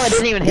 Yes! Let's go! I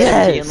didn't even hit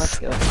Yes! it, Ian. Let's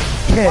go.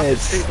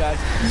 Yes! Dude, guys.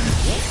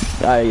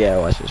 Yeah,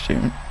 watch the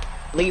stream.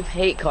 Leave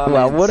hate comments.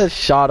 Wow, what a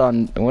shot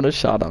on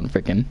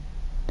freaking.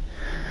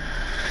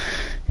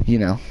 You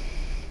know.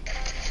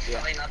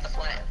 Probably not the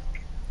plan.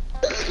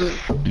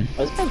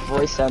 Why does my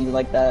voice sound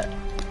like that?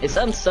 It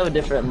sounds so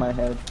different in my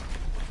head.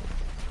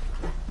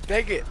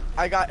 Dang it.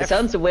 I got It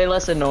sounds way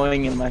less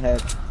annoying in my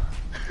head.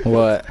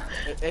 What?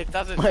 it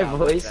doesn't my sound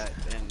voice. like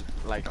that in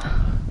like real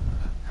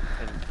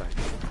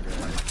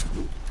life.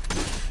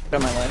 For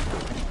my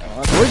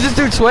life. Where's this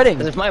dude sweating?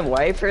 Because if my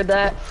wife heard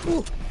that,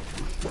 whew,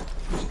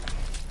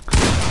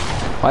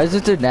 Why is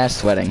this dude Nash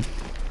sweating?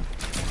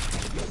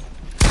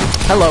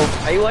 Hello.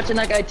 Are you watching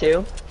that guy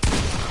too?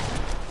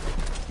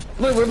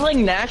 Wait, we're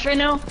playing Nash right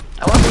now?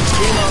 I want to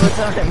stream all the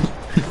time.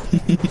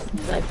 He's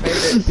my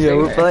favorite Yeah,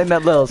 we're streamer. playing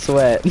that little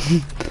sweat.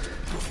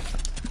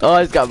 Oh,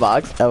 I just got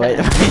boxed. Oh wait,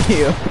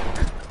 you.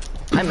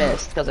 I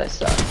missed because I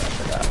suck. I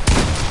forgot.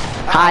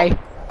 Hi.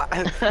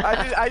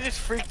 I just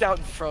freaked out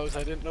and froze.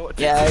 I didn't know what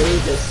to Yeah, do. you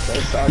just so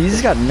suck. You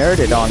just got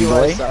nerded on, you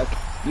boy. are suck.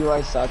 You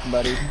are suck,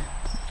 buddy.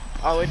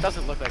 Oh, it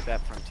doesn't look like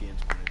that from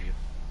Tian's point of view.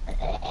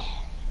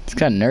 Just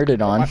got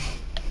nerded on.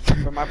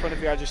 From my point of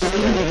view, I just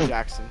stared at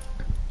Jackson.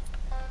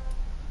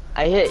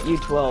 I hit you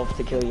 12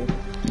 to kill you.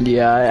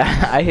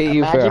 Yeah, I hit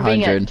you for Imagine being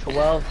 100. at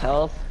 12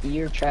 health,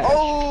 you're trash.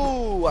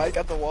 Oh, I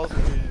got the walls.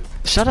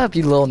 Shut up,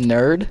 you little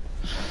nerd.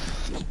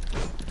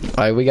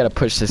 Alright, we gotta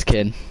push this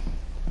kid.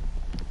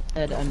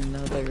 Had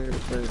another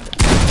bird.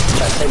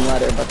 That same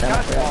letter, but then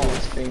I forgot you were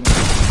screaming.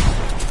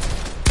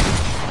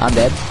 I'm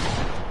dead.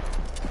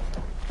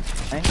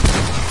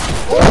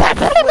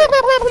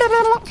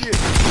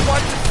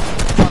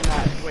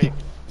 Wait.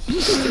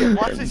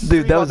 Watch this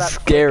Dude, that stream on was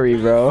scary,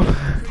 bro. Watch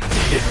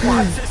this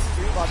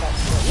stream on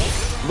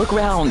that Look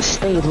around,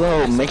 stay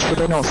low, make sure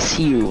they don't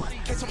see you.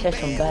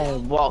 Catch them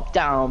bad, walk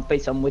down,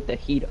 face them with the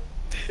heater.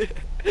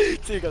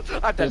 He goes,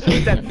 I'm dead,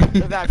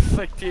 that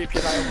flick TP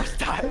and I almost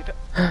died.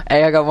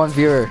 Hey, I got one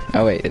viewer.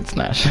 Oh wait, it's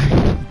Nash.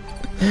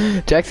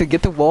 Jackson,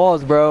 get the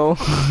walls, bro.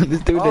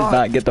 This dude does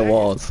not get the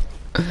walls.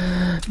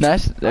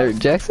 Nash,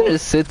 Jackson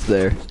just sits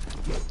there.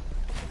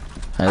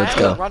 Alright, let's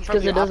go.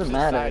 Because it doesn't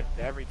matter.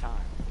 Every time.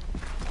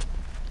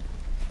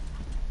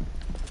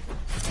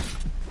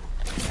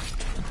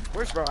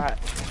 Where's bro at?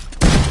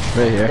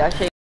 Right here.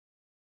 Actually,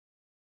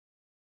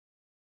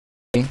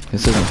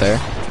 This isn't fair. I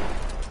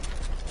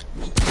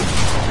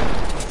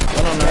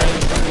don't know,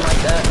 something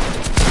like that.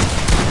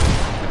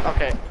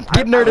 Okay.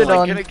 Get nerded I was,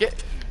 on. Gonna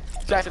get,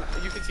 Jackson,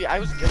 you can see I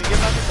was gonna get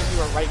nothing, but you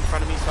were right in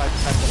front of me, so I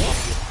decided to help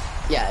you.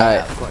 Yeah, Alright.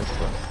 yeah, of course. Wait,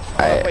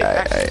 Alright,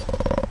 actually-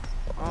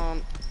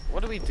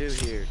 what do we do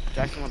here?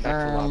 Jackson went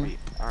back to lobby.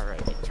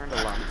 Alright, turn to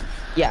lobby.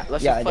 Yeah,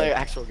 Let's yeah, just I play did. an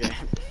actual game.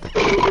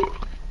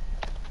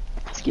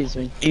 Excuse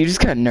me. You just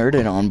got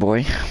nerded on,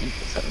 boy.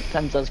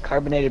 Sometimes those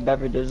carbonated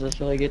beverages just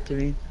really get to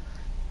me.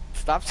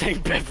 Stop saying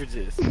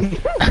beverages.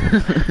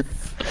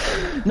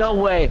 No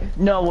way,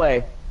 no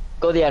way.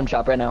 Go to the item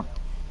shop right now.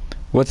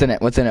 What's in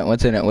it? What's in it?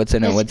 What's in it? What's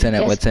in it? Yes, What's in it?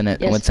 yes, What's in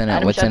it? yes. What's in it?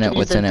 Item What's in shop it?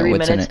 What's in it? 3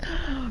 What's in minutes. it?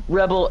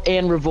 Rebel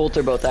and Revolt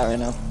are both out right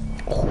now.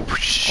 Oh,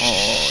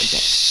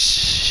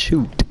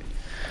 shoot.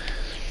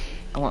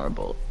 I want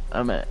Revolt.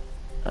 I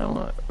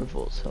want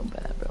Revolt so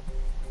bad, bro.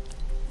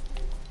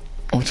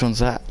 Which one's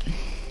that?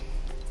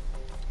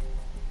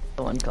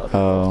 The one called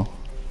Oh.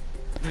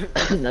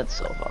 Revolt. That's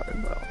so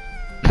hard, bro.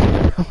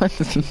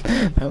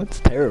 That one's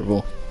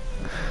terrible.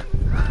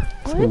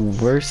 It's the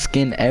worst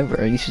skin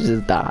ever. You should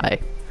just die.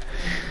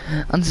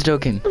 I'm just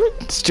joking.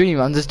 Stream,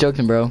 I'm just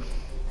joking, bro.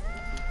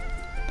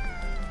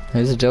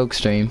 There's a joke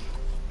stream.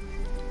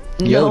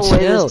 Yo, No way,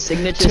 chill. there's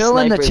signature Chill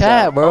in the snipers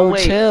chat, out. bro. Oh,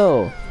 wait.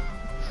 Chill.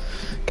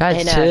 Guys,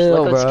 Hey Nash,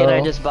 chill, look what skin I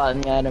bro. just bought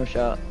in the item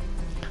shop.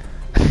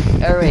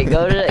 Alright,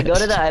 go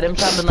to the item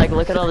shop and like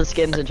look at all the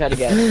skins and try to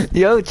guess.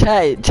 Yo,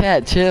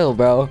 chat, chill,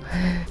 bro.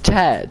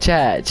 Chat.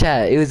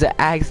 It was an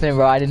accident,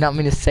 bro. I did not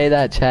mean to say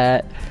that,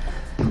 chat.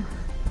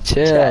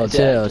 Chill,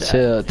 Chat.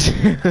 chill.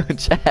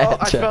 Chat, Oh,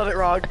 I chill. spelled it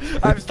wrong.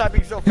 I'm was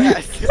typing so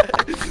fast.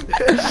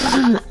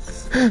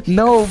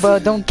 No, bro,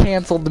 don't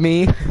cancel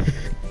me.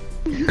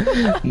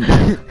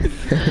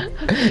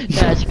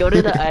 Nash, go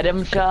to the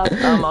item shop.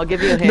 I'll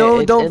give you a hint. No,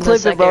 It's don't in the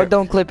clip it, bro. second-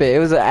 Don't clip it. It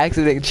was an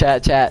accident.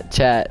 Chat.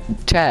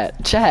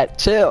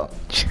 Chill.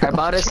 I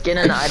bought a skin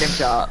in the item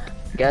shop.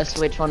 Guess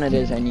which one it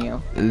is, I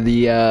knew.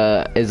 The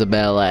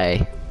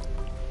Isabella.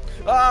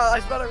 Oh, I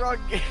spelled it wrong.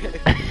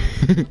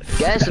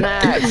 Guess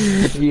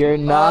Nash. You're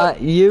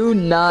not. You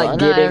not Well,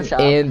 no, getting shop.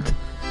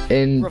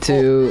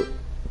 into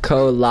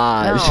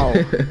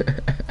collage.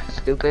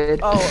 Stupid.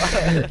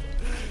 Oh,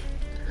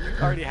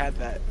 already had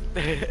that.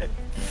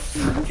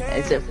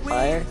 Is it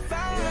fire?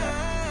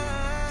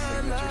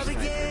 Signature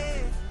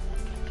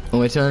sniper.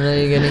 Which one are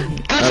you getting?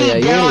 Oh yeah,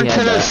 you already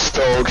had that.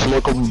 Stokes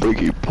like a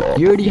biggie pop.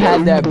 You already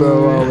had that,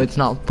 bro. It's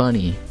not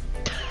funny.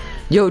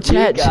 Yo,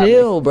 chat, got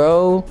chill,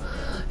 bro.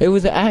 It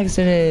was an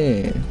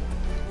accident.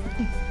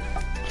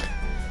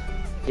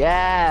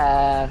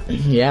 Yeah.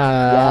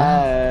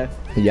 Yeah.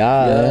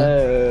 Yeah.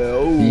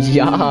 Oh.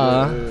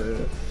 Yeah.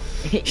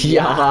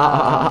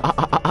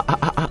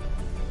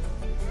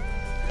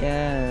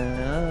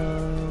 Yeah.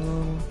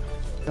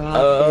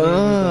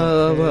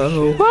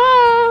 Oh,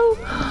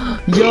 wow.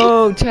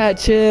 Yo, chat,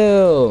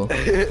 chill.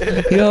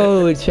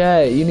 Yo,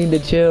 chat, you need to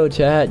chill,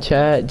 chat,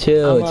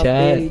 chill, I'm a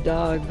chat. big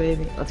dog,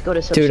 baby. Let's go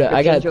to Dude,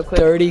 I got subscriptions real quick.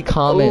 30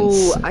 comments.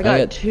 Ooh, I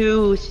got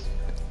two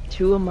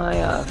of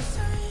my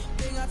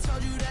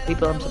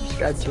people I'm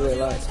subscribed to are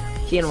live.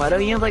 Kian, why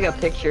don't you have like a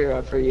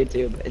picture for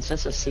YouTube? It's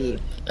just a C.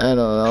 I don't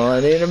know. I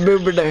need a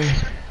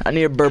burber. I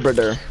need a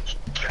burber.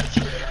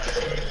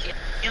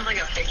 You have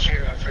like a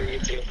picture for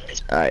YouTube.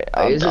 Alright,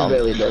 This is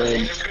really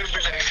good.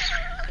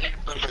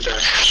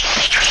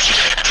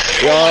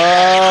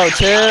 Whoa,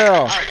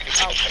 chill.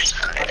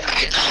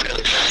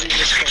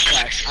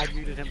 I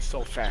muted him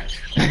so fast.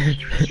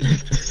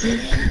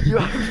 You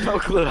have no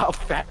clue how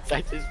fast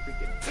I just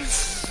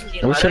freaking.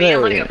 You know, What why should don't you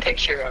I- look a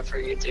picture up for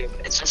YouTube?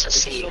 It's just a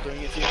C. Still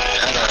doing it to you? I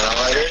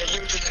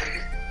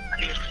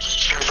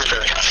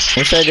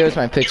What should I do with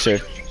my picture?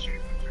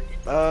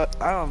 I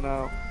don't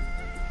know.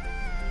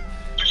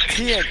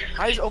 Ian,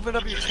 I just opened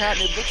up your chat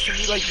and it looks to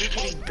me like you're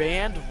getting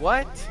banned.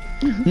 What?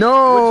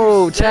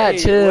 No, What'd you chat,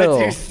 say? chill.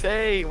 What'd you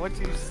say? What'd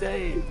you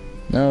say?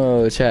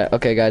 No, chat.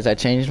 Okay, guys, I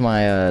changed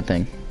my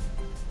thing.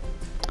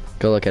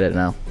 Go look at it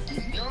now.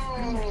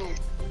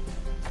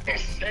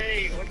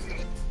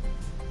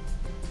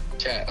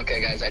 Chat.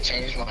 Okay, guys, I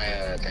changed my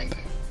thing.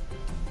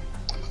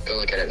 Go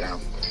look at it now.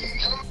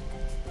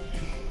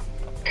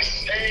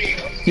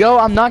 Yo,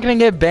 I'm not gonna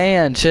get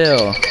banned.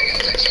 Chill.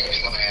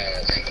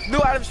 New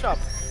item shop.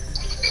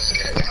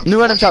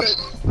 New item shop.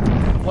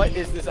 What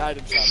is this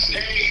item shop?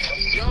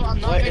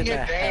 Dude? What in the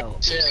hell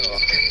is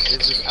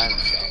this item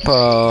shop?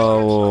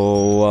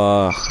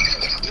 Bro.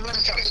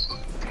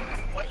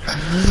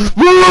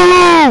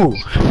 Woo!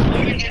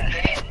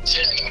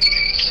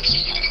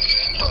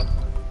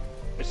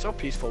 It's so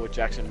peaceful with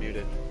Jackson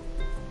muted.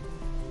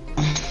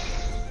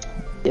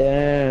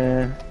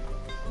 Yeah.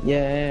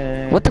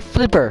 Yeah. What the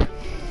flipper?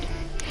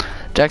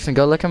 Jackson,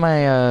 go look at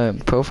my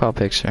profile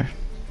picture.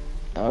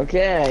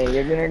 Okay,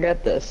 you're gonna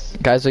get this.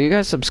 Guys, will you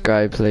guys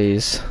subscribe,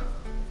 please?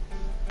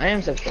 I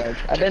am subscribed.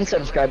 I've been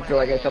subscribed for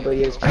like a couple of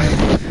years.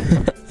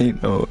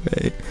 Ain't no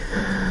way.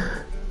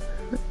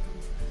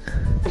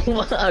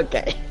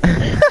 Okay.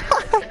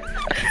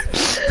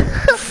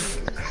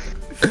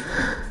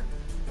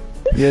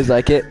 You guys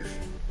like it?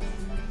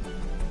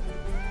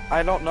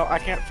 I don't know. I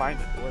can't find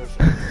it. Where is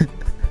it?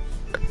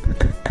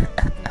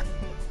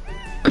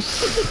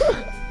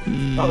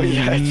 Oh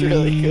yeah, it's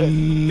really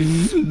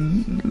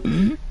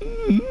good.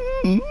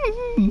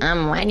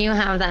 Why do you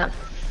have that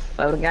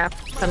photograph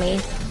for me?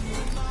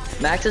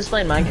 Max is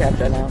playing Minecraft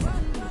right now.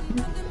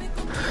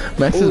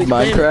 Max Ooh, is he's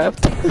playing-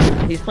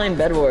 Minecraft? He's playing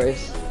Bed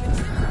Wars.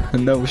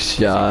 No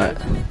shot.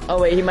 Oh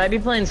wait, he might be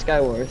playing Sky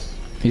Wars.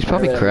 He's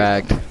probably Whatever.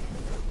 cracked.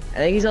 I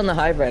think he's on the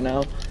Hive right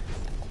now.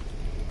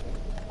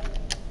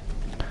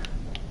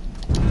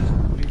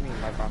 What do you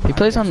mean, like, He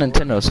plays on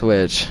Nintendo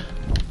Switch.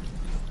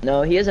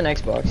 No, he has an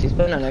Xbox. He's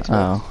playing on Xbox.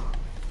 Oh.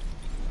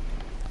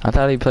 I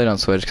thought he played on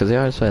Switch because he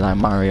always play like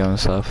Mario and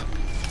stuff.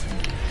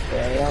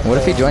 Yeah, What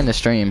if he joined the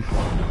stream?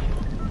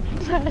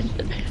 Should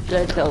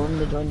I tell him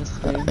to join the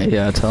stream?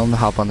 Yeah, tell him to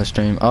hop on the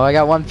stream. Oh, I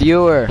got one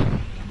viewer.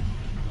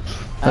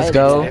 Let's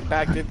go.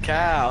 Impacted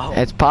cow.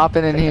 It's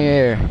popping in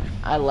here.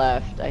 I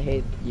left. I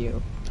hate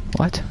you.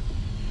 What?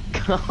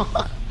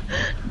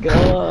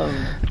 Go,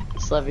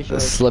 Sleffy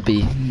Shorts.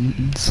 Slippy.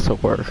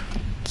 Sore.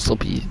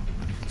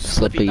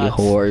 Slippy nuts.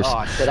 horse.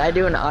 Oh, Should I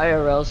do an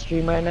IRL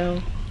stream right now?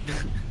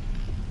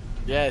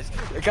 yes.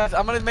 Guys,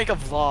 I'm gonna make a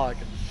vlog.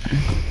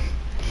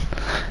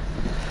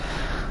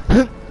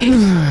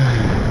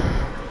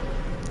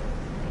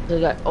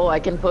 Oh, I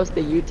can post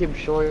the YouTube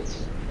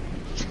shorts.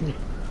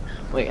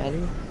 Wait, how do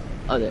you?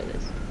 Oh, there it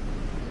is.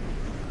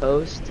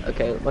 Post.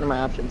 Okay, what are my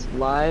options?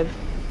 Live,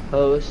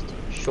 post,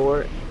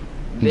 short,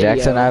 video.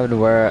 Jackson, I would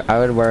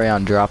worry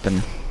on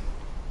dropping.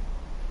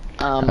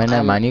 Wait,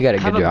 never mind, you got a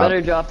have good drop. a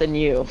better drop than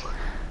you.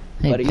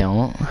 You buddy.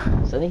 don't.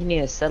 So I think you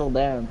need to settle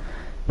down.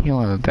 You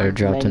don't have a better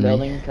drop Main than me.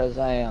 building,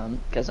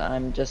 because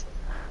I'm just.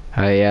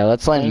 Oh yeah,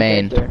 let's land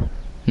main. character.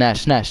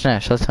 Nash,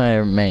 let's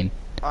land main.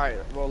 Alright,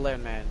 well,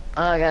 land man.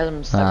 Oh, guys,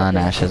 I'm stuck. Ah, up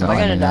here. Nash isn't Am I gonna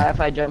landing die there. if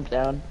I jump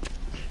down?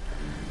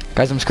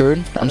 Guys, I'm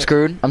screwed. I'm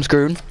screwed.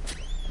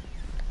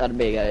 That'd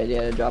be a good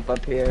idea to drop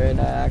up here, and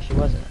I actually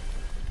wasn't.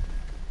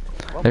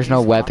 Well, There's no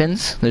peace out.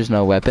 weapons. There's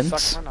no weapons.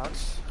 Suck my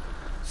nuts.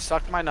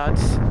 Suck my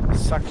nuts.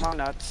 Suck my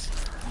nuts.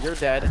 You're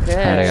dead. Okay.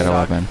 Alright, I got a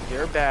Suck. weapon.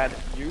 You're bad.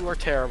 You are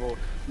terrible.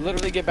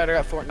 Literally get better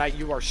at Fortnite.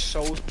 You are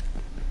so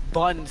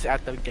buns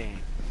at the game.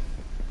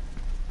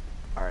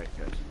 Alright,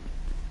 good.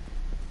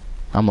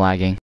 I'm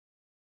lagging.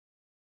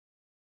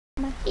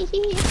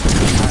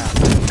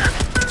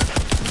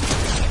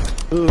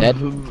 Dead.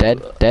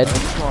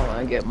 Oh,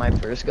 I get my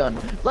first gun.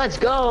 Let's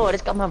go! I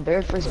just got my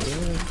very first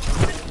game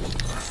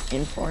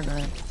in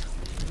Fortnite.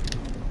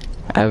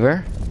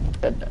 Ever?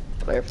 Should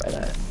clarify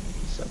that.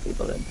 Some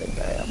people didn't think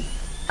I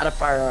had a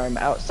firearm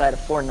outside of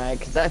Fortnite,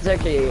 because that's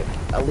actually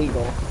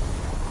illegal.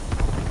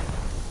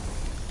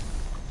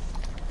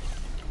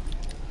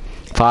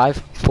 5,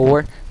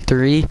 4,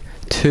 3,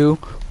 2,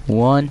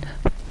 1,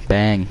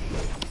 bang.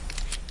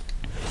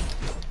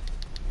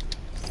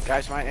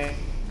 Guys, my aim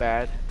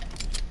bad.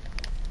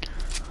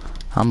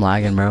 I'm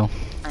lagging, bro.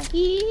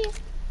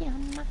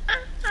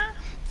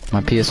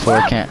 My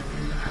PS4 can't.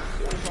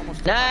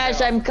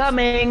 Nash, I'm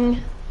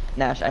coming!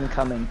 Nash, I'm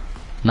coming.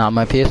 Nah,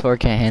 my PS4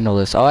 can't handle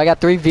this. Oh, I got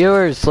 3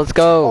 viewers. Let's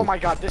go. Oh my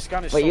god, this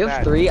gun is Wait, so you have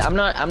bad. 3? I'm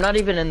not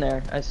even in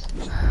there.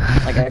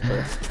 Like,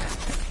 actually.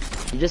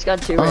 You just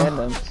got 2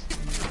 randoms.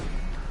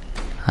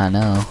 I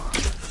know.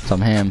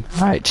 Some him.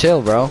 Alright,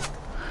 chill, bro.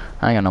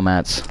 I ain't got no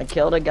mats. I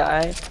killed a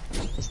guy.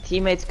 His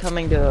teammate's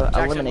coming to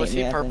Jackson, eliminate was he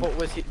me, I think.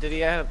 purple? Did he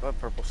have a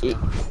purple skin?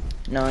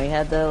 No, he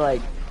had the,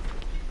 like...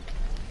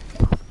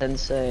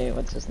 Sensei,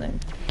 what's his name?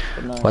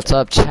 What's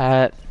up,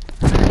 chat?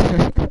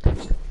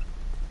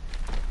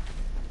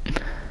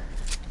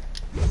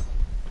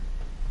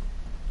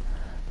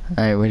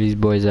 Alright, where these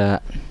boys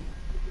at?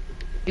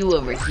 You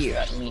over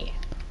here on me.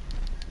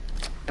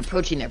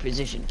 Approaching their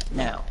position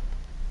now.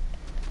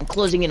 I'm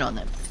closing in on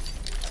them.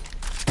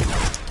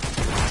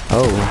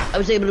 Oh. I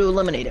was able to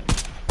eliminate him.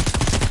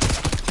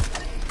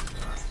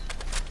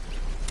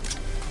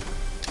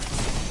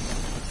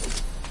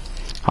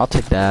 I'll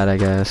take that, I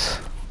guess.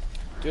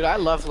 Dude, I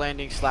love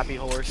landing slappy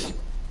horse.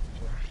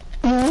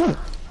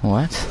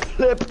 What?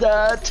 Clip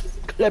that!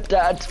 Clip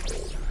that!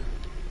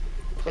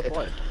 Clip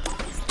what?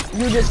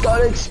 You just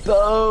got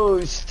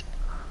exposed!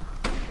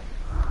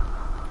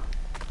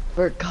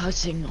 For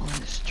cussing on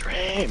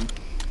stream.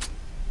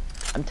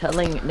 I'm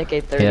telling Nick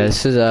A30. Yeah,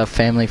 this is a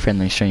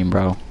family-friendly stream,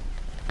 bro.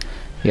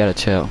 You gotta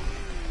chill.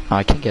 Oh,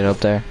 I can't get up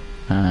there.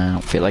 I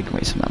don't feel like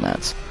wasting my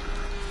mats.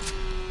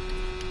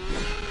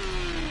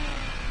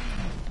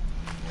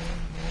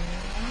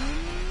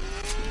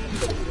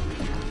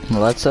 Well,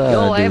 let's Yo, do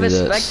I have a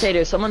this.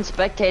 spectator. Someone's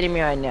spectating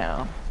me right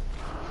now.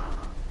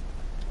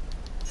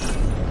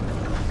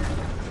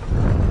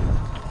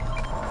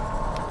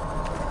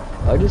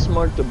 I just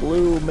marked a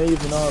blue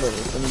Maven Auto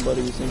if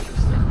anybody's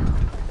interested.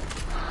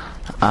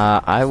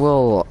 I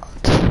will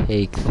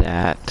take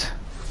that.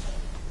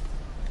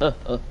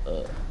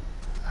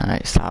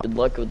 Alright, stop. Good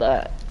luck with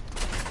that.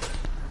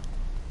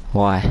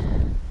 Why?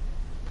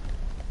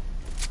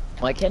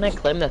 Why can't I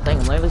claim the thing?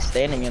 I'm literally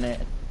standing in it.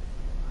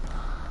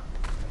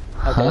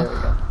 Okay, Huh? there we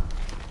go.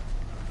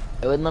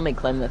 It wouldn't let me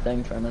claim the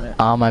thing for a minute.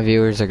 All my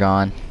viewers are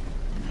gone.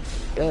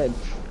 Good.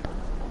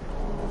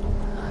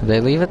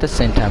 They leave at the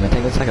same time. I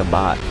think it's like a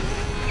bot.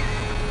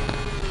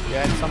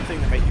 Yeah, it's something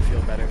to make you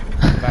feel better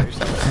about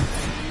yourself.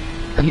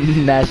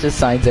 Nash just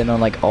signs in on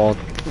like all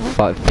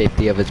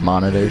 50 of his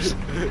monitors.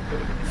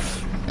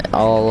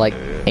 All like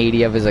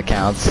 80 of his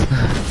accounts.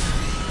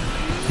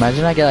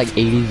 Imagine I get like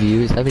 80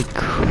 views. That'd be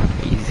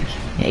crazy.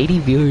 80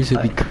 viewers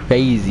would be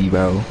crazy,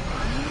 bro.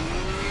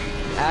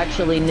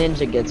 Actually,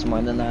 Ninja gets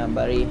more than that,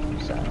 buddy.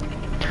 So.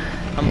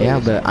 Yeah,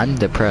 but I'm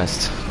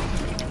depressed.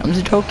 I'm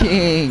just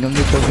joking. I'm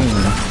just joking.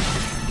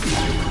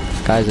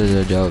 Guys, it's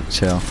a joke.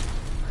 Chill.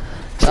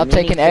 Stop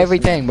taking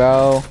everything,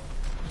 bro.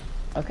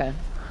 Okay.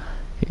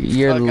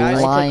 You're guys, I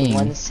took lying.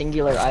 one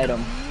singular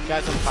item.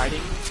 Guys, I'm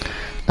fighting.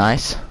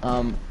 Nice.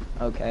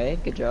 Okay,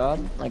 good job.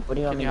 Like, what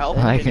do you want Can me you to help?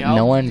 say? Like, Can you help?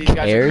 no one These guys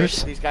are good.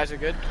 cares? These guys are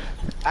good.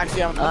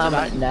 Actually, I'm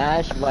gonna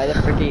Nash, why the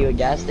frick are you at a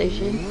gas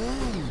station?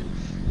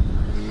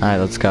 Alright,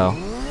 let's go.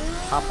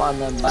 Hop on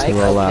the bike,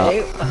 roll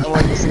okay? Or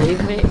just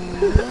leave me?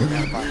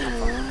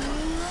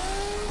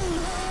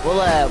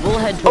 We'll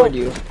head toward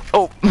you.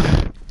 Oh!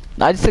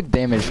 I just took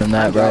damage from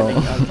that, I'm bro.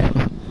 driving,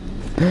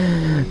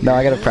 okay. No,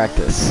 I gotta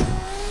practice.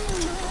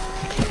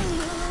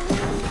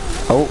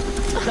 Oh.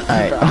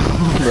 Alright.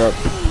 Bro.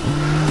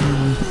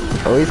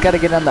 Always gotta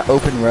get on the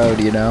open road,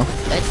 you know?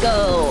 Let's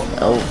go!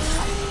 Oh.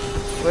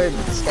 We're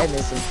sky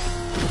missing.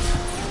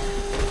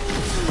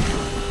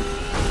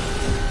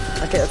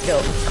 Okay, let's go.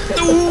 I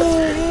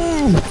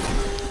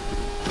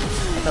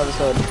fell this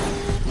road.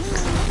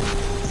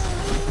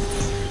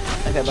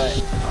 Okay, bye.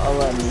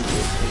 I'll meet you.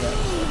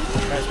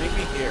 Guys, meet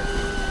me here.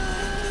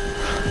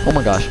 Oh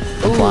my gosh.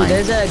 I'm Ooh, flying.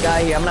 there's a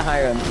guy here. I'm gonna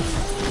hire him.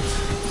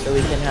 So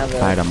we can have a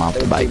Alright, I'm off the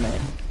third bike.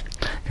 teammate.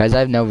 Guys, I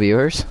have no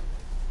viewers.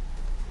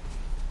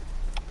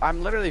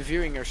 I'm literally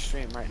viewing your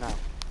stream right now.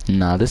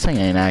 Nah, this thing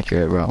ain't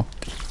accurate, bro.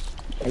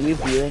 Are you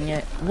viewing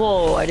it?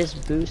 Whoa, I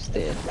just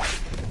boosted.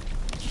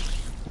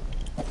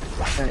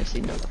 I've never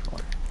seen that before.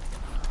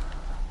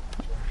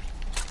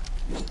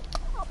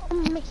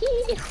 I'm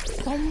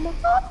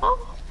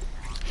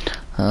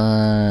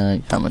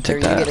gonna Sir, take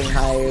you're that. getting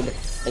hired.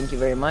 Thank you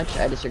very much.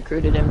 I just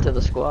recruited him to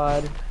the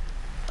squad.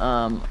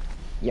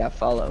 Yeah,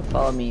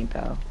 follow me,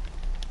 pal.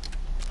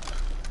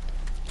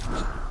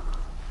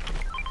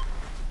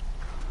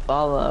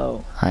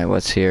 Follow. Alright,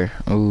 what's here?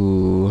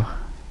 Ooh.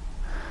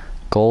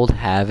 Gold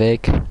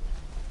Havoc.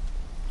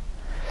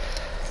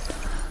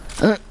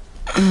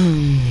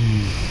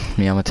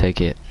 Yeah, I'm gonna take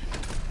it.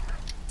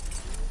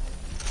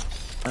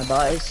 My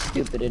bot is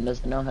stupid and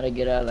doesn't know how to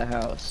get out of the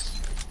house.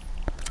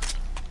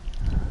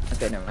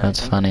 Okay, never mind. That's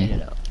I think funny. I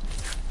figured it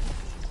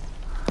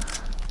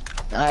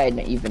out. I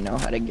didn't even know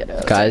how to get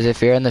out. Guys,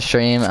 if you're in the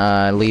stream,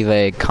 leave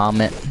a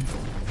comment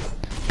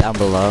down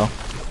below.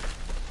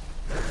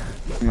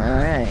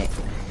 Alright.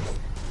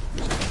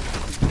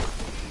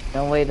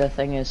 No way the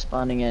thing is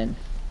spawning in.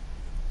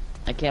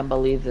 I can't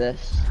believe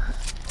this.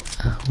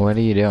 What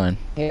are you doing?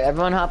 Here,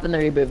 everyone hop in the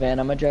reboot van.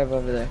 I'm gonna drive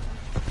over there.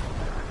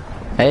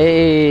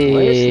 Hey,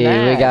 Where's we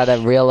Nash? got a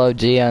real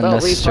OG on But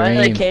the we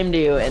finally stream. came to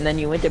you, and then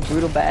you went to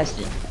Brutal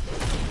Bastion.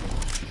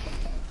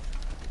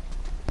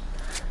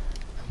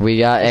 We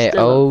got a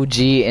Still- OG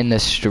in the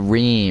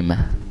stream.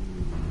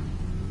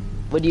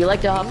 Would you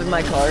like to hop in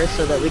my car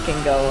so that we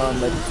can go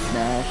with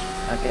Nash?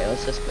 Okay,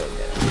 let's just go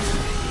get it.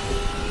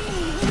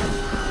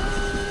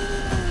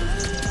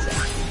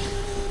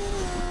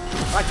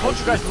 I told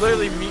you guys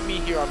literally meet me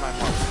here on my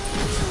mark.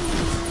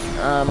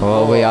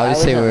 Well, we I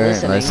obviously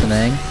wasn't weren't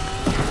listening.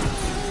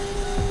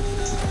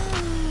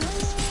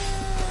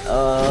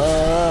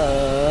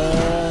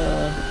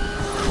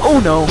 Oh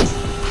no!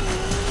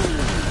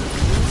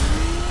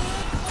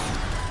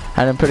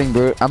 And I'm pushing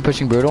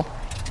brutal.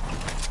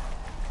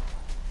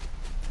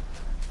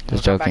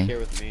 Just Come back joking. here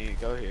with me.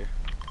 Go here.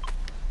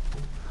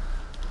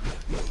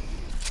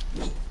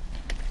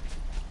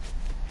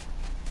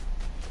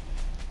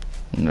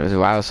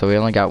 Wow, so we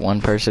only got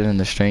one person in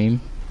the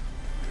stream?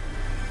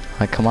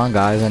 Like, come on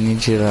guys, I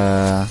need you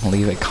to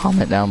leave a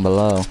comment down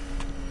below.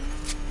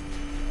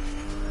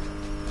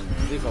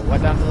 Leave a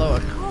what down below? A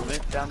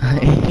comment down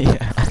below?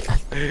 Yeah.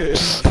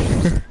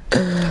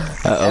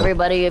 Uh-oh.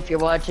 Everybody, if you're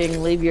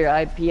watching, leave your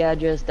IP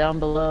address down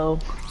below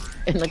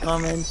in the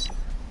comments.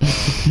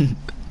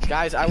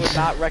 Guys, I would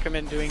not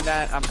recommend doing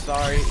that. I'm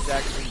sorry,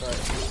 Jackson, but...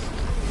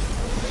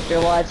 If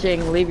you're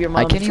watching, leave your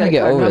mom's can't even credit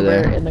get card over number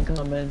there. in the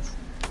comments.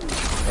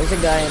 There's a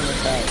guy in the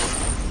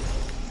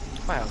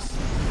side. My house.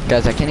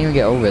 Guys, I can't even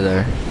get over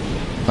there.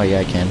 Oh yeah,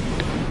 I can.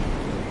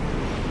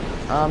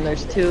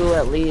 There's two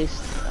at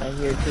least. I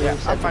hear two. Yeah, I'm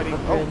sets of fighting. Oh,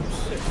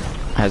 footprints. shit.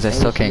 As I And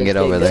still you should can't just get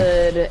over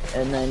there. good,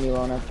 and then you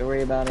won't have to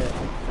worry about it.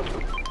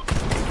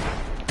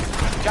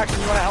 Jackson,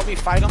 you want to help me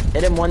fight him?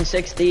 Hit him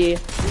 160. Be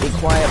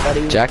quiet,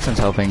 buddy. Jackson's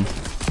helping.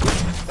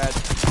 Bad.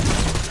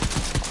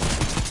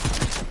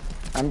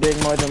 I'm doing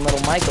more than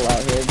little Michael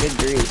out here. Good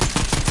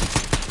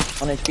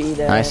grief. On his feet.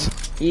 Nice.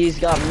 He's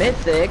got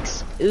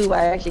mythics. Ooh,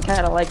 I actually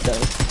kind of like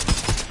those.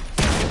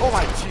 Oh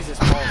my Jesus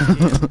balls.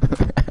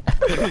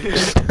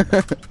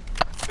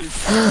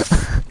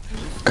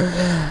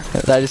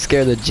 Did I just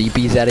scare the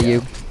jeepies out of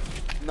you?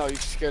 No, you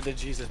scared the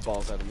Jesus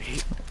balls out of me.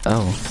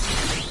 Oh.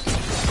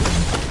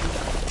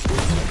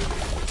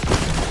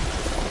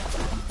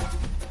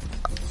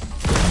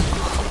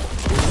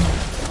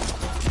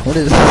 What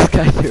is this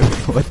guy doing?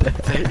 What the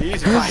heck?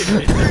 He's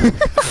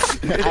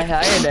fighting. I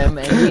hired him,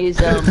 and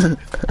he's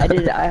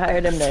I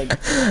hired him to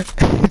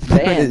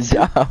Doing his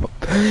job.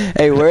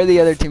 Hey, where are the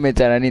other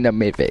teammates at? I need a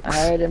mate fix. I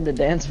hired him to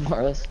dance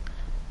for us.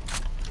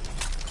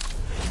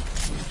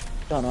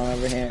 What's going on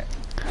over here?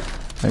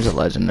 There's a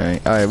legendary.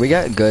 Alright, we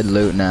got good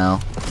loot now.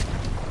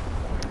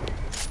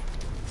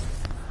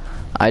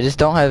 I just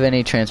don't have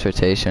any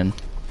transportation.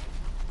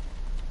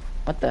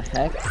 What the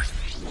heck?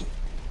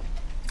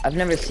 I've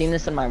never seen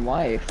this in my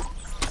wife.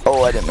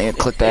 Oh, I didn't mean to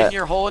click In that.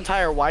 your whole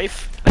entire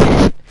wife?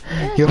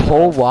 Your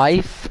whole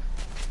wife?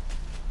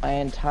 My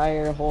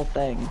entire whole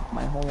thing.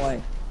 My whole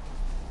wife.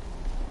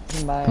 You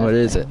can buy What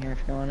is everything it? Here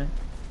if you want it.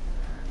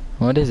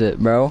 What is it,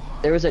 bro?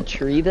 There was a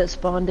tree that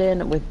spawned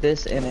in with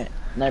this in it,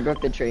 and I broke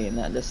the tree, and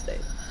that just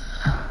stayed.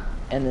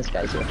 And this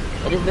guy's here. It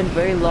has been a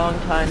very long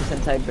time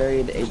since I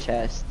buried a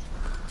chest.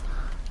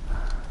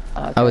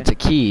 Okay. Oh, it's a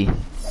key.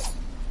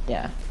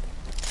 Yeah.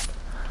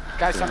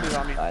 Guys, somebody's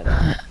on me. Buy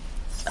that.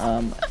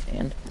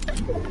 And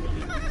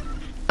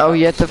Oh,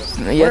 you have to.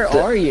 where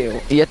are you?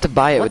 You have to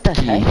buy it What with the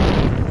the key.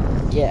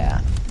 heck?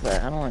 Yeah, but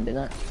I don't want to do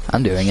that.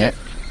 I'm doing it.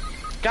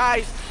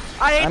 Guys,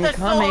 I hate I'm this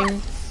coming.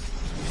 sword.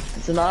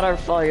 It's not our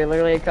fault. You're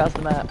literally across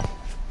the map.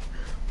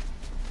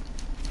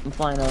 I'm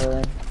flying over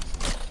there.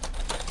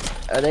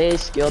 Are they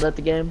skilled at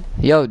the game?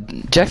 Yo,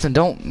 Jackson,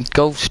 don't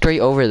go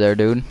straight over there,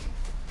 dude.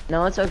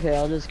 No, it's okay.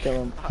 I'll just kill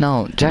them.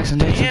 No, Jackson,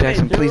 Damn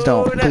it, please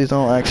don't. dude. Please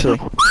don't, actually.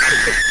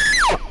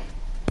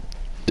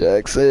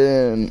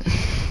 Jackson.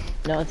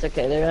 No, it's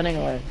okay. They're running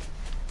away.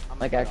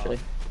 Like, actually.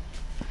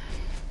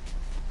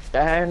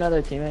 Did I hire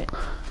another teammate?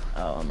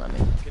 Oh, let me.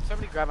 Can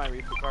somebody grab my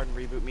reboot card and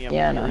reboot me? Yeah,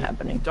 not immediately?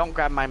 happening. Don't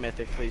grab my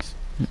mythic, please.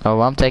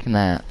 Oh, I'm taking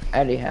that. I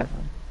already have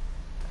one.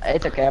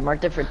 It's okay. I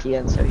marked it for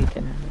TN so he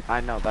can.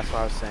 I know, that's what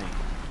I was saying.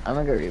 I'm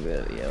gonna go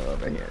reboot you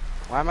over here.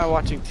 Why am I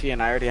watching T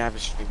and I already have a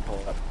stream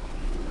pulled up?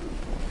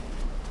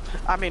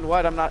 I mean,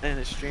 what? I'm not in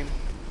a stream.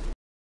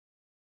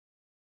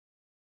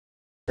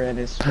 In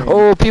his stream.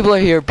 Oh, people are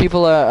here.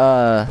 People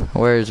are,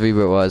 where's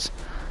Reboot was?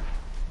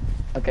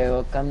 Okay,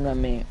 well, come to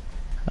me.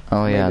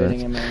 Oh, yeah. Rebooting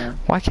That's... him right now.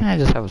 Why can't I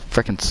just have a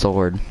freaking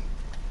sword?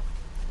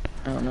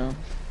 I don't know.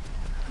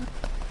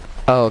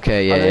 Oh,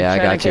 okay. Yeah, Oh, they're yeah. I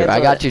trying got to you. I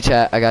cancel got it. you,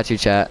 chat. I got you,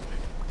 chat.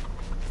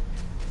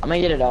 I'm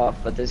gonna get it off,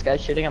 but this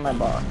guy's shooting at my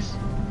box.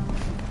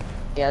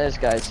 Yeah, there's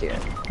guys here.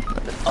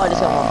 Oh, I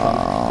just got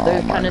one from.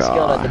 They're my kind of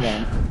skilled at the gosh.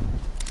 game.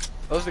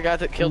 Those are the guys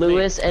that killed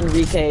Luis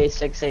Enrique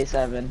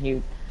 687.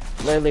 He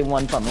literally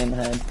one pumped me in the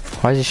head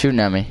Why is he shooting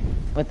at me?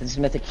 with his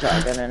mythic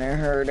shotgun and it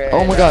hurt it.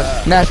 Oh my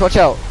god. Nash, watch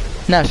out.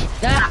 Nash.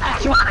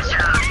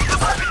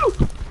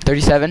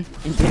 37?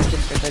 Injection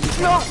for 30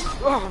 me. No!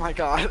 Oh my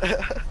god.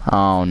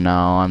 Oh no,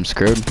 I'm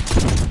screwed.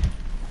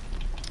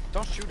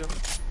 Don't shoot him.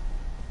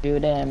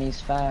 Shoot him,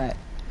 he's fat.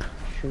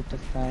 Shoot the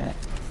fat.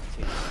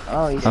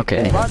 Oh, he's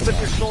Okay. He Run with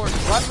your sword.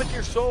 Run with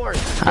your sword.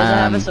 doesn't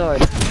have a sword.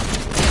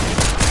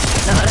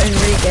 Not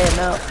Enrique,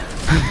 no.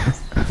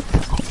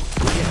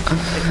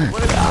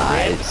 What if you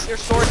ran with your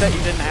sword that you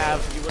didn't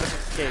have? You would have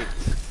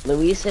escaped.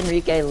 Luis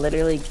Enrique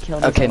literally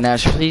killed Okay, himself.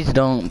 Nash, please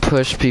don't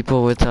push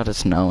people without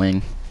us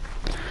knowing.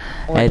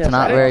 What It's the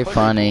not fuck? very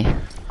funny.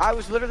 I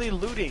was literally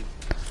looting.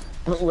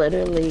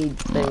 Literally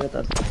stay with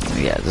us.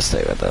 Yeah, just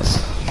stay with us.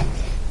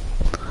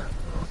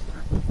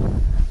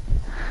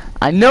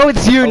 I know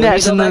it's you, Oh, we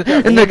Nash. need to In go back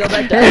up, the we need to go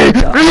back to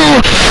Adam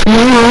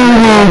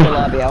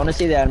lobby. I want to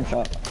see the Adam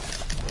shop.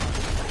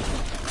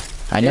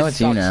 I know It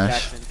it's you, sucks,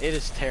 Nash. Jackson. It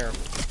is terrible.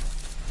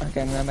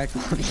 Okay, I'm going back to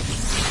lobby.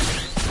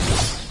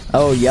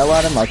 Oh, yell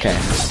at him? Okay.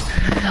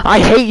 I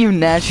hate you,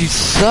 Nash. You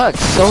suck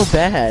so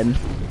bad.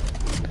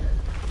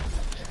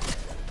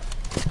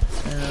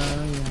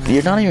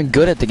 You're not even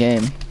good at the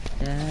game.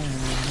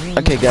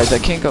 Okay, guys, I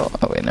can't go.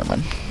 Oh, wait, never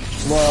mind.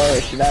 Whoa,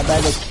 should I buy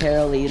the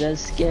Carolita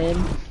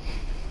skin?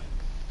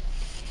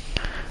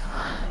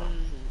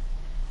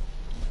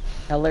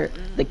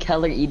 The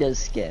Keller Eaters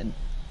skin.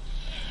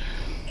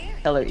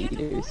 Keller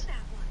Eaters.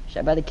 Should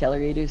I buy the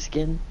Keller Eaters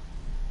skin?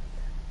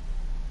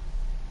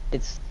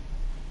 It's.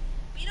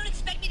 You don't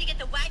expect me to get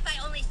the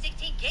Wi-Fi only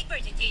 16 gig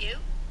version, do you?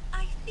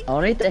 I think I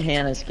want to get the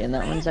Hannah skin.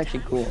 That one's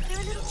actually cool. they're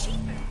a little cheaper.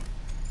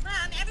 Mom,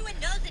 everyone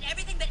knows that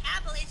everything but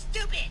Apple is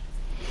stupid.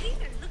 Here,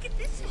 look at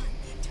this one.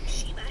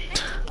 Toshiba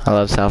Handybook. I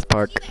love South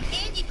Park.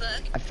 Toshiba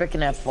Handybook. I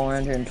freaking have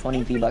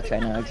 420 V-Bucks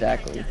right now,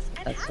 exactly.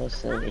 That's so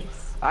silly.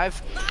 I have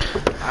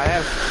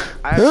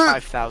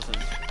 5,000.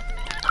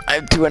 I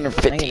have No,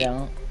 250. you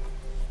don't.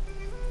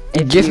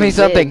 Give me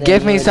something.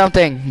 Give me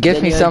something.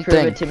 Give me Prove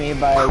something. it to me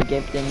by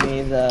gifting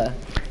me the.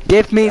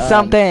 Give me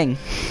something.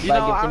 You By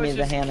know, I gifting me was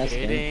the just Hannah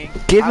skin. kidding.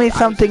 Give I me was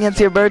something. just It's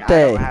your joking. I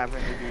birthday. don't have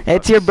any V-Bucks.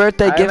 It's your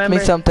birthday. I Gift me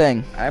remember-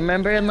 something. I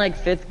remember in like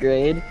 5th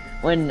grade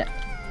when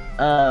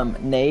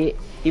Nate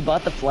he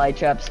bought the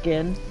Flytrap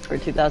skin for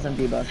 2,000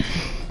 V-Bucks.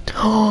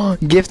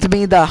 Gift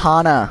me the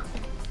Hana,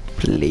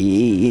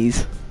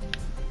 please.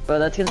 Bro,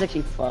 that skin's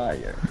actually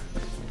fire.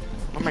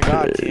 Oh my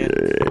god, Tian.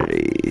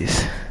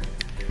 Please.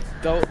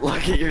 Don't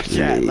look at your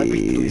chat. Let me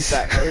delete Please.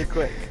 that really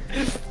quick.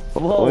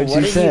 Whoa, What'd what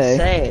you did say? you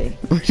say?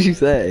 What'd you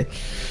say?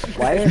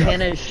 Why are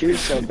Hannah's shoes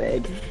so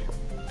big?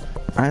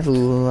 I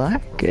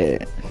like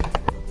it.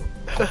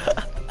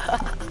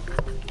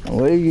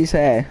 What did you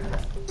say?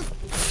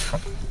 Just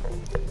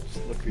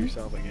look for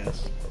yourself, I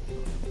guess.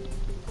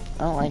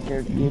 I don't like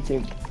your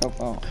YouTube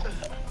profile.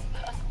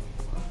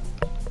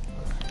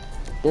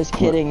 Just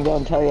kidding,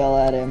 don't tell y'all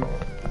at him.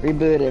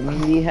 Reboot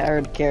him, he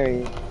hard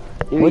carry.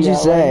 What'd you yell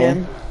at say?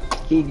 him,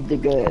 he the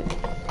good.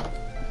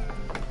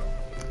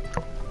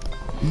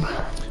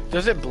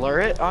 Does it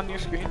blur it on your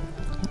screen?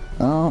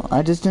 Oh,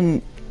 I just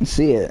didn't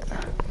see it.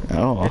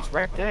 Oh, It's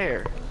right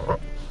there.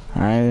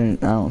 I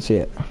don't see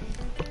it.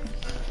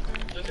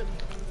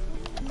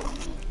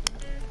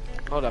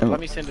 Hold up, let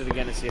me send it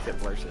again and see if it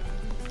blurs it.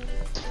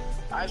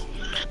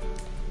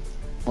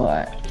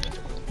 What?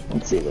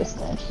 Let's see this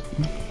thing.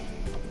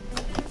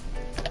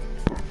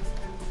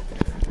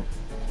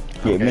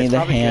 Give Okay, me it's the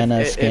probably good. Hannah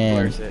It skin.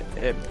 blurs it.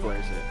 It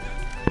blurs it.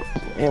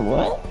 Yeah,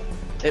 what?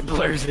 It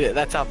blurs it.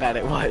 That's how bad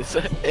it was.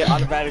 It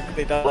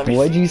automatically doesn't let me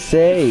What'd you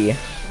say?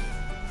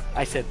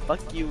 I said,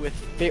 fuck you with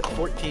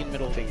 14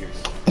 middle fingers.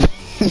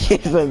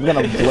 Yes, I'm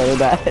gonna blur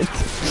that.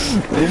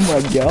 Oh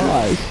my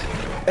gosh.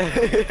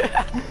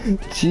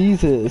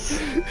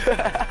 Jesus.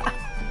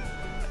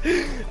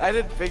 I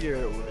didn't figure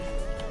it would.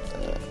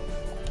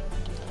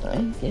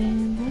 Kind of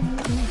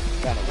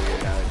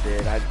weird how it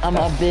did. I'm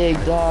a big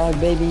dog,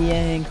 baby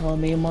Yang, call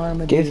me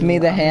Marmaduke. Give me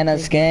the Hannah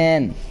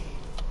skin.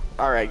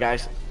 Alright,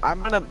 guys.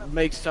 I'm gonna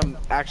make some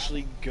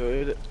actually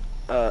good.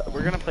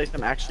 We're gonna play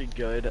some actually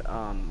good,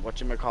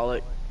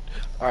 whatchamacallit.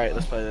 Alright,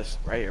 let's play this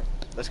right here.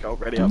 Let's go.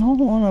 Ready I up. don't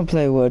wanna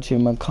play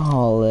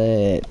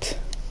whatchamacallit.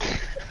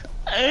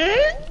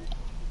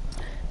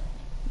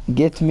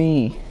 Gift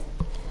me.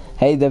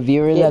 Hey, the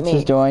viewer Get that me.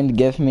 just joined,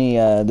 give me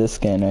this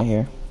skin right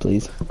here,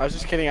 please. I was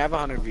just kidding. I have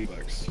 100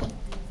 V-Bucks.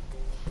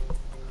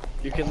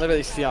 You can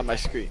literally see on my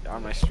screen.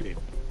 On my stream.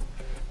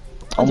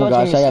 Oh my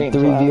watching gosh, I your got stream,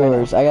 3 so I know.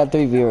 viewers. I got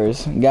 3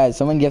 viewers. Guys,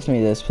 someone gift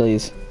me this,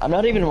 please. I'm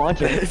not even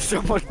watching.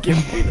 Someone give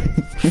me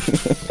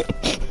this.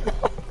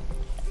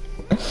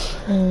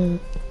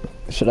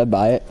 Should I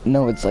buy it?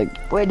 No, it's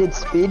like, Wait, did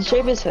Speed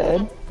shave his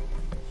head?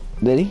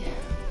 did he?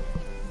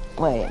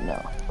 Wait,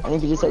 no. I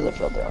think he just has a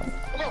filter on.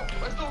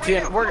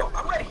 Tian, we're.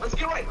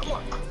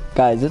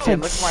 Guys, it's Hey,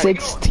 like look at my-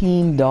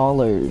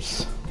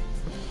 $16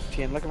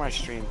 Tian, look at my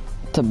stream.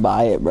 to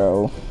buy it,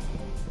 bro.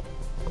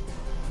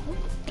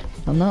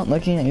 I'm not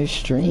looking at your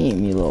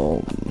stream, you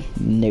little Just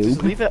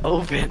noob. leave it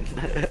open.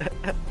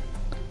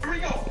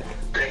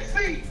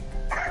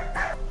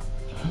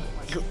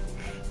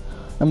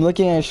 I'm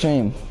looking at your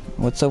stream.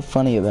 What's so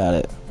funny about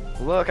it?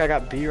 Look, I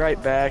got Be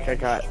Right Back. I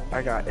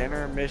got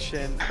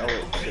intermission. Oh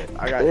wait, shit.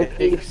 I got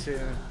ending soon.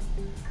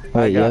 I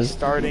Wait, you got have,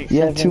 starting.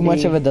 you have too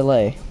much of a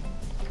delay.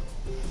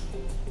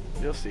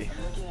 You'll see.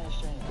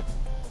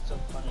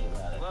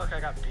 Look, I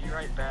got Be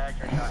Right Back.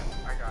 I got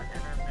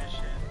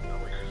intermission. Oh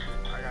wait,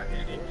 I got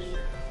ending soon.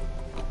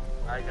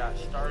 I got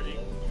starting.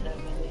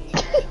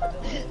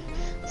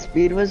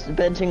 Speed was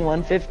benching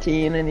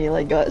 115 and he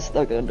like got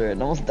stuck under it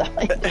and almost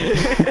died.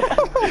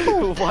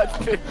 What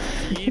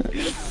 15?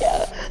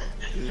 Yeah.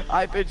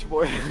 I bitch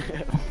more than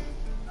him.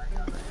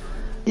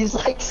 He's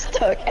like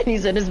stuck and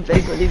he's in his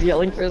basement, he's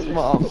yelling for his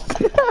mom.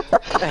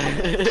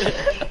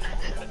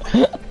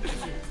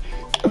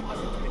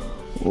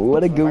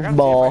 What a I gotta see if I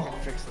goofball. can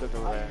fix the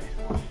delay.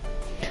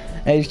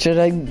 Hey, should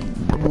I?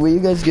 Will you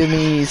guys give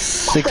me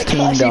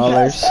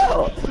 $16?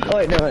 Oh,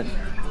 wait, no.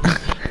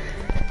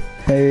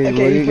 Hey, Okay,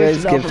 will you you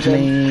guys pushed it off give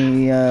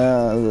again.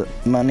 me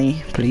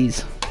money,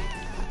 please?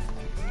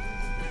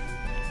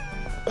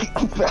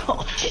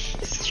 Bro,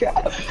 this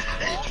trap.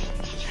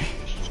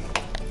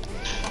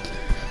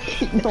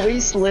 No, he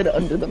slid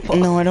under the ball.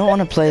 No, I don't want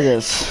to play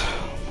this.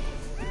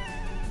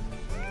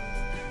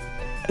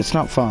 It's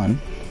not fun.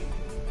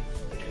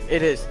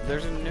 It is.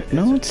 There's a new.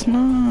 No, it's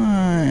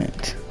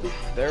not.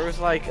 There was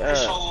like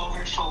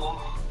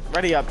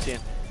ready up, Tian.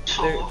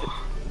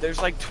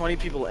 There's like 20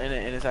 people in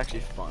it, and it's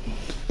actually fun.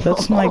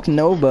 That's like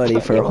nobody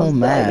for a whole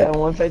map.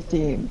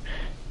 115.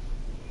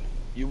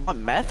 You want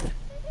meth?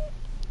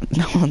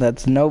 No,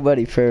 that's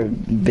nobody for a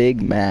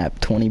big map.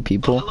 20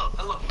 people.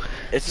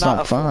 It's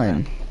not a full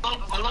fun.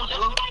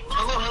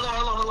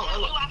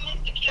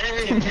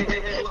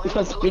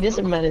 Because he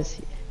doesn't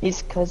menace.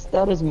 He's cussed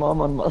out his mom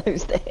on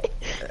Mother's Day.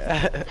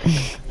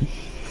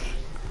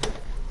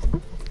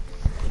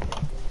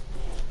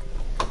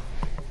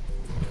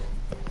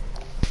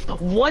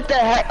 What the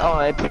heck? Oh,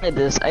 I played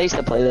this. I used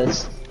to play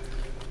this.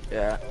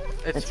 Yeah,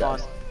 it's It fun.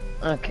 sucks.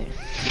 Okay.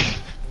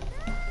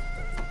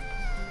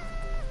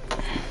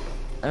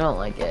 I don't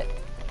like it.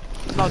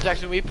 No,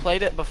 Jackson, we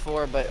played it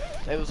before, but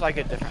it was like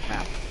a different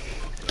map.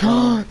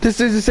 This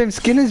is the same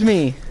skin as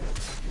me.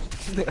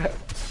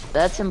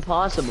 That's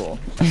impossible.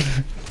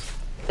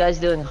 This guy's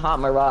doing Hot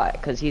Marat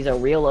because he's a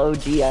real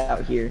OG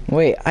out here.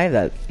 Wait, I have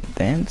that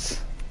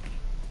dance.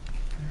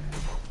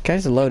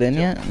 Guys, load in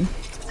yet?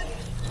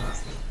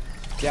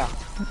 Yeah.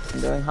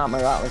 I'm doing Hot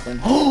Marat with him.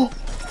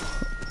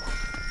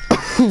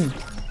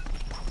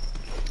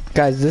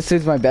 Guys, this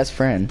is my best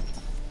friend.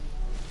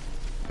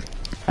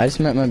 I just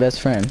met my best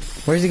friend.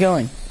 Where's he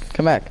going?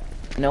 Come back.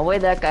 No way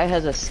that guy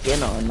has a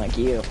skin on like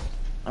you.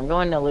 I'm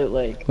going to Loot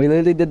Lake. We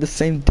literally did the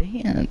same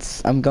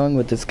dance. I'm going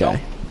with this guy.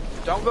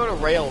 Don't go to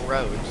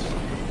Railroads.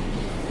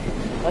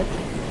 What?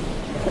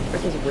 What the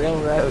frick is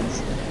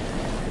Railroads?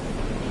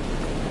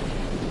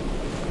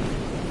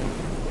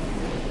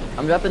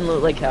 I'm dropping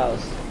Loot Lake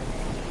House.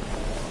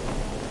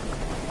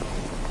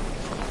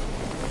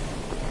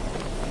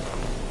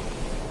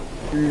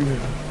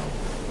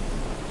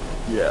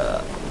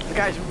 Yeah.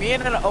 Guys, me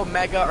and an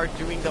Omega are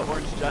doing the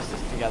Orange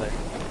Justice together.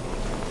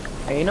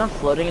 Are you not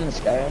floating in the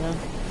sky right now?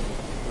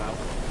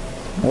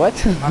 No,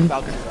 What? I'm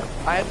balcony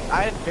up. I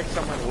had picked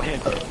somewhere to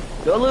land.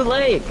 Go Loot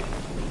Lake!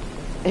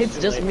 It's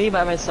Loot just Lake. me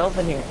by myself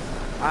in here.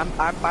 I'm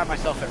by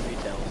myself at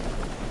retail.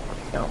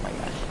 Oh my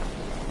gosh.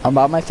 I'm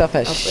by myself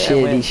at Hopefully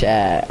I win. Shitty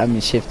Shack. I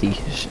mean,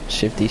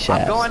 Shifty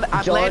Shack.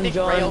 I'm John landing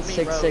John Rail Me Roads,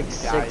 guys.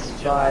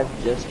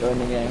 6665 just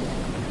joined the game.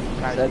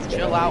 Guys, That's good.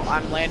 chill out.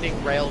 I'm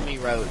landing Rail Me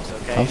Roads,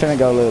 okay? I'm finna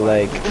go Loot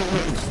Lake.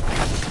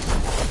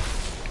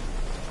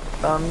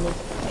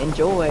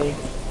 Enjoy.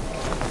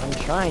 I'm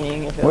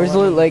trying. If it Where's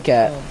will let Loot me- Lake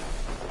at?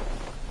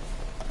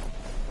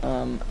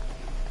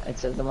 It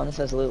says the one that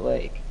says Loot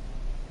Lake.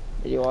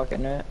 Did you walk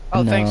in it?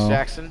 Oh, thanks, No.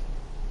 Jackson.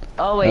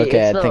 Oh wait,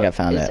 Okay, it's I think I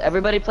found it's it.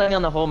 everybody playing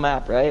on the whole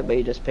map, right? But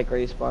you just pick where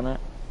you spawn it.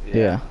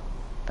 Yeah.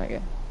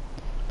 Okay.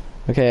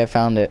 Okay, I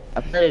found it.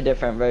 I played a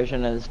different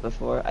version of this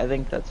before. I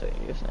think that's what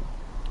you're saying.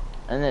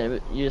 And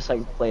then you just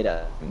like played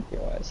it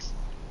wise.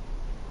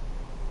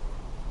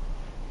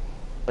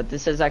 But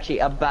this is actually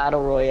a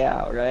battle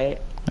royale, right?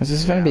 This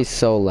is gonna be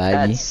so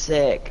laggy. That's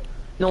sick.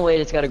 No wait,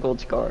 it's got a gold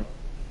scar.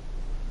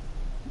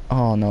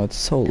 Oh no, it's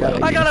so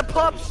laggy. I got a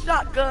pump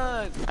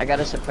shotgun! I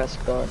got a suppressed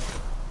scar.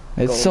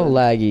 It's so golden.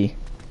 laggy.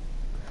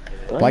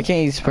 Why can't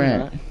you I'm sprint?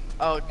 not.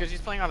 Oh, because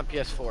he's playing on a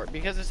PS4.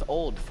 Because it's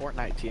old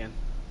Fortnite, Tian.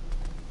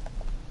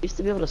 Used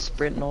to be able to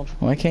sprint in old.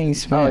 Why can't you Oh,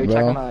 sprint, you're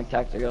talking bro? about like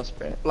tactical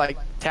sprint. Like,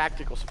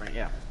 tactical sprint,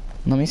 yeah.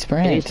 Let me Can you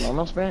sprint. use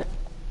normal sprint?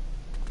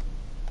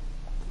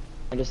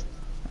 I just,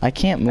 I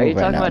can't Are you move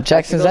right talking now. about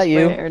Jackson, is tactical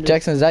that sprint or you? just-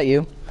 Jackson, is that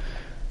you?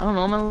 I don't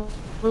know, I'm a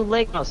little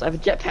lake mouse. I have a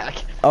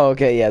jetpack. Oh,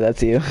 okay, yeah,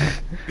 that's you.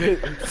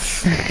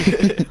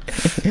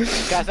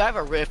 Guys, I have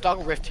a rift.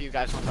 I'll rift to you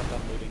guys once I'm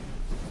done looting.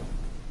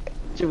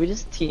 Should we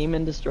just team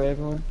and destroy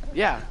everyone?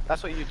 Yeah,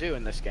 that's what you do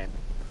in this game.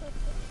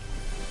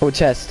 Oh,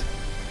 chest.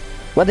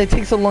 Why'd they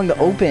take so long to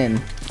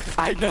open?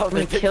 I know, I'm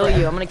gonna kill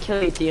you. I'm gonna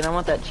kill you, T, and I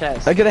want that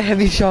chest. I got a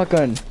heavy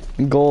shotgun.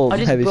 Gold I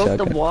just heavy broke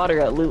shotgun. the water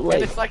at Loot And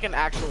Lake. it's like an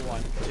actual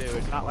one, too.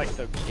 It's not like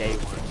the gay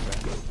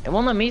one. It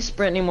won't let me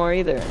sprint anymore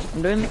either.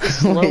 I'm doing like a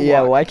slow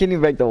Yeah, walk. why can't you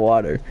break the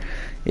water?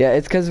 Yeah,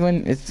 it's cause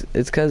when it's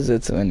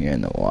when you're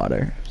in the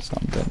water or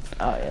something.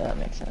 Oh yeah, that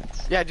makes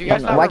sense. Yeah, do you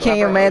guys Why not Why can't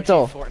you remember OG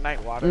mantle?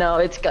 Fortnite water? No,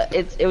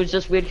 it was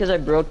just weird because I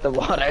broke the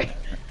water.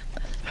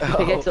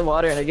 It gets the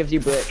water and it gives you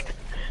brick.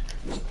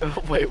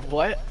 Wait,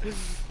 what?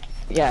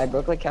 Yeah, I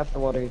broke like half the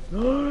water.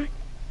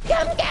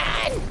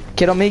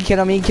 Kid on me, kid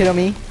on me, kid on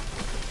me.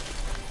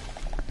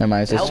 Never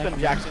mind, it's Help just... him,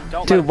 Jackson.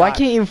 Don't let Dude, him why die.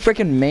 can't you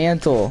freaking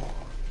mantle?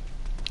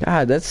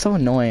 God, that's so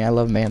annoying. I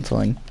love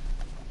mantling.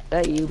 Is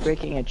that you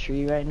breaking a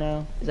tree right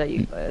now? Is that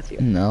you? Oh, that's you.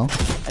 No.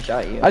 I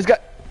shot you. I just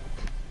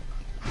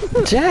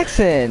got...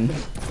 Jackson!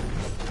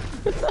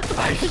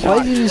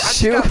 Why did you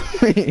shoot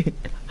me?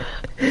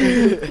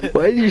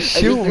 Why did you I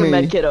shoot just threw me?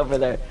 medkit over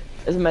there.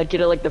 Is medkit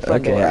at like the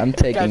front Okay, door? I'm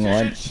taking Guys, we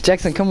one. should-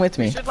 Jackson, come with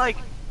We me. should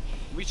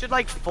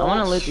like full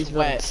wanna loot these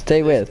sweat. buildings.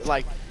 Stay with.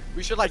 Like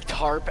we should like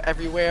tarp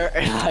everywhere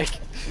and like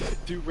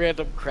do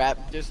random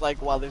crap just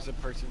like while there's a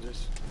person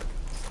just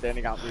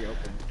standing out in the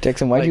open.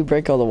 Jackson, why'd you like-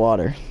 break all the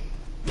water?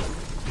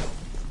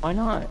 Why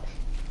not?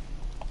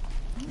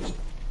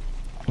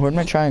 Where'd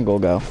my triangle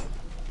go?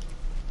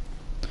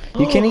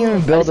 You can't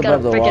even I build just got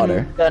above a the freaking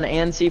water. gun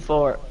and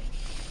C4.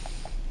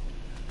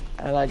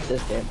 I like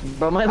this game.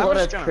 Bro, my I'm just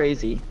loadout's gonna-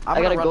 crazy. I'm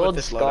I got gonna a run with gold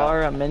this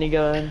scar, a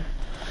minigun.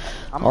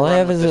 I'm All I gonna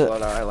have run is with this a-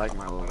 loadout. I like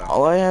my loadout.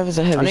 All I have is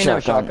a I heavy don't even have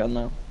a shotgun. shotgun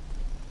though.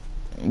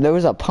 There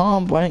was a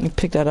pump. Why didn't you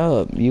pick that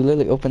up? You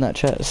literally opened that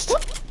chest.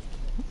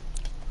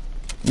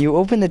 You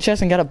opened the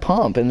chest and got a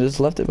pump and just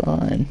left it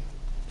behind.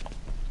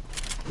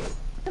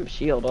 I have a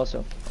shield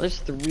also. There's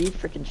 3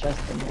 freaking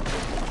chests in here.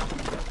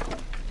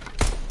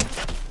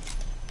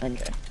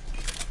 Okay.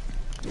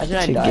 Imagine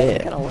I you died.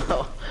 get? Kind of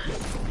low.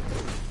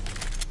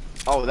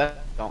 Oh,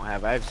 that don't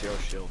have. I have 0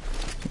 shield.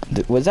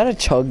 Was that a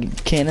chug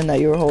cannon that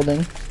you were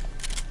holding?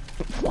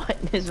 What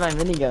is my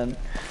minigun?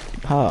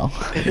 Oh,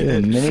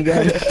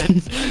 minigun.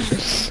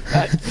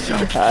 That's so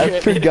I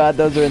cute. forgot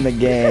those were in the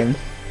game.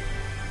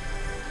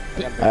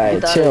 I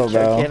Alright, thought chill, a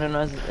chug bro. cannon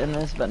was in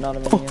this, but not a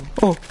Oh, minigun.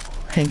 oh,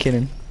 hand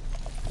cannon.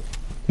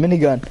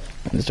 Minigun.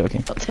 I'm just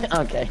joking.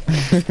 Okay.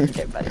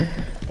 Okay, buddy.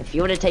 If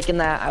you would have taken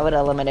that, I would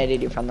have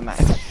eliminated you from the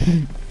match.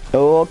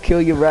 Oh, I'll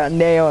kill you right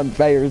now on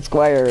Fire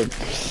Square.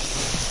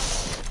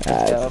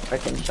 So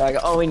freaking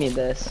shotgun. Oh, we need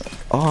this.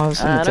 Oh, I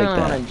was I gonna don't take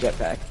really that. want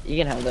a jetpack. You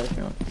can have this if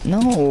you want.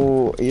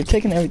 No, you're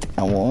taking everything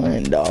I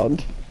want,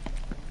 dog.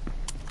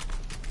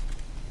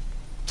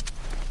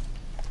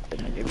 I'll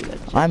give you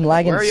that I'm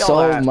lagging Where are y'all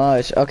so at?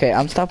 much. Okay,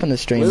 I'm stopping the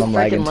stream. Blue I'm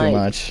lagging freaking too light.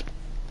 much.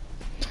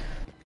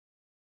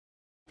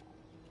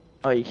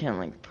 Oh, you can't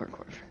like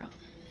parkour. I forgot.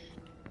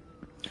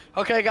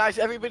 Okay, guys,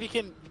 everybody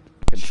can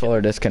Controller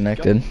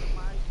disconnected. jump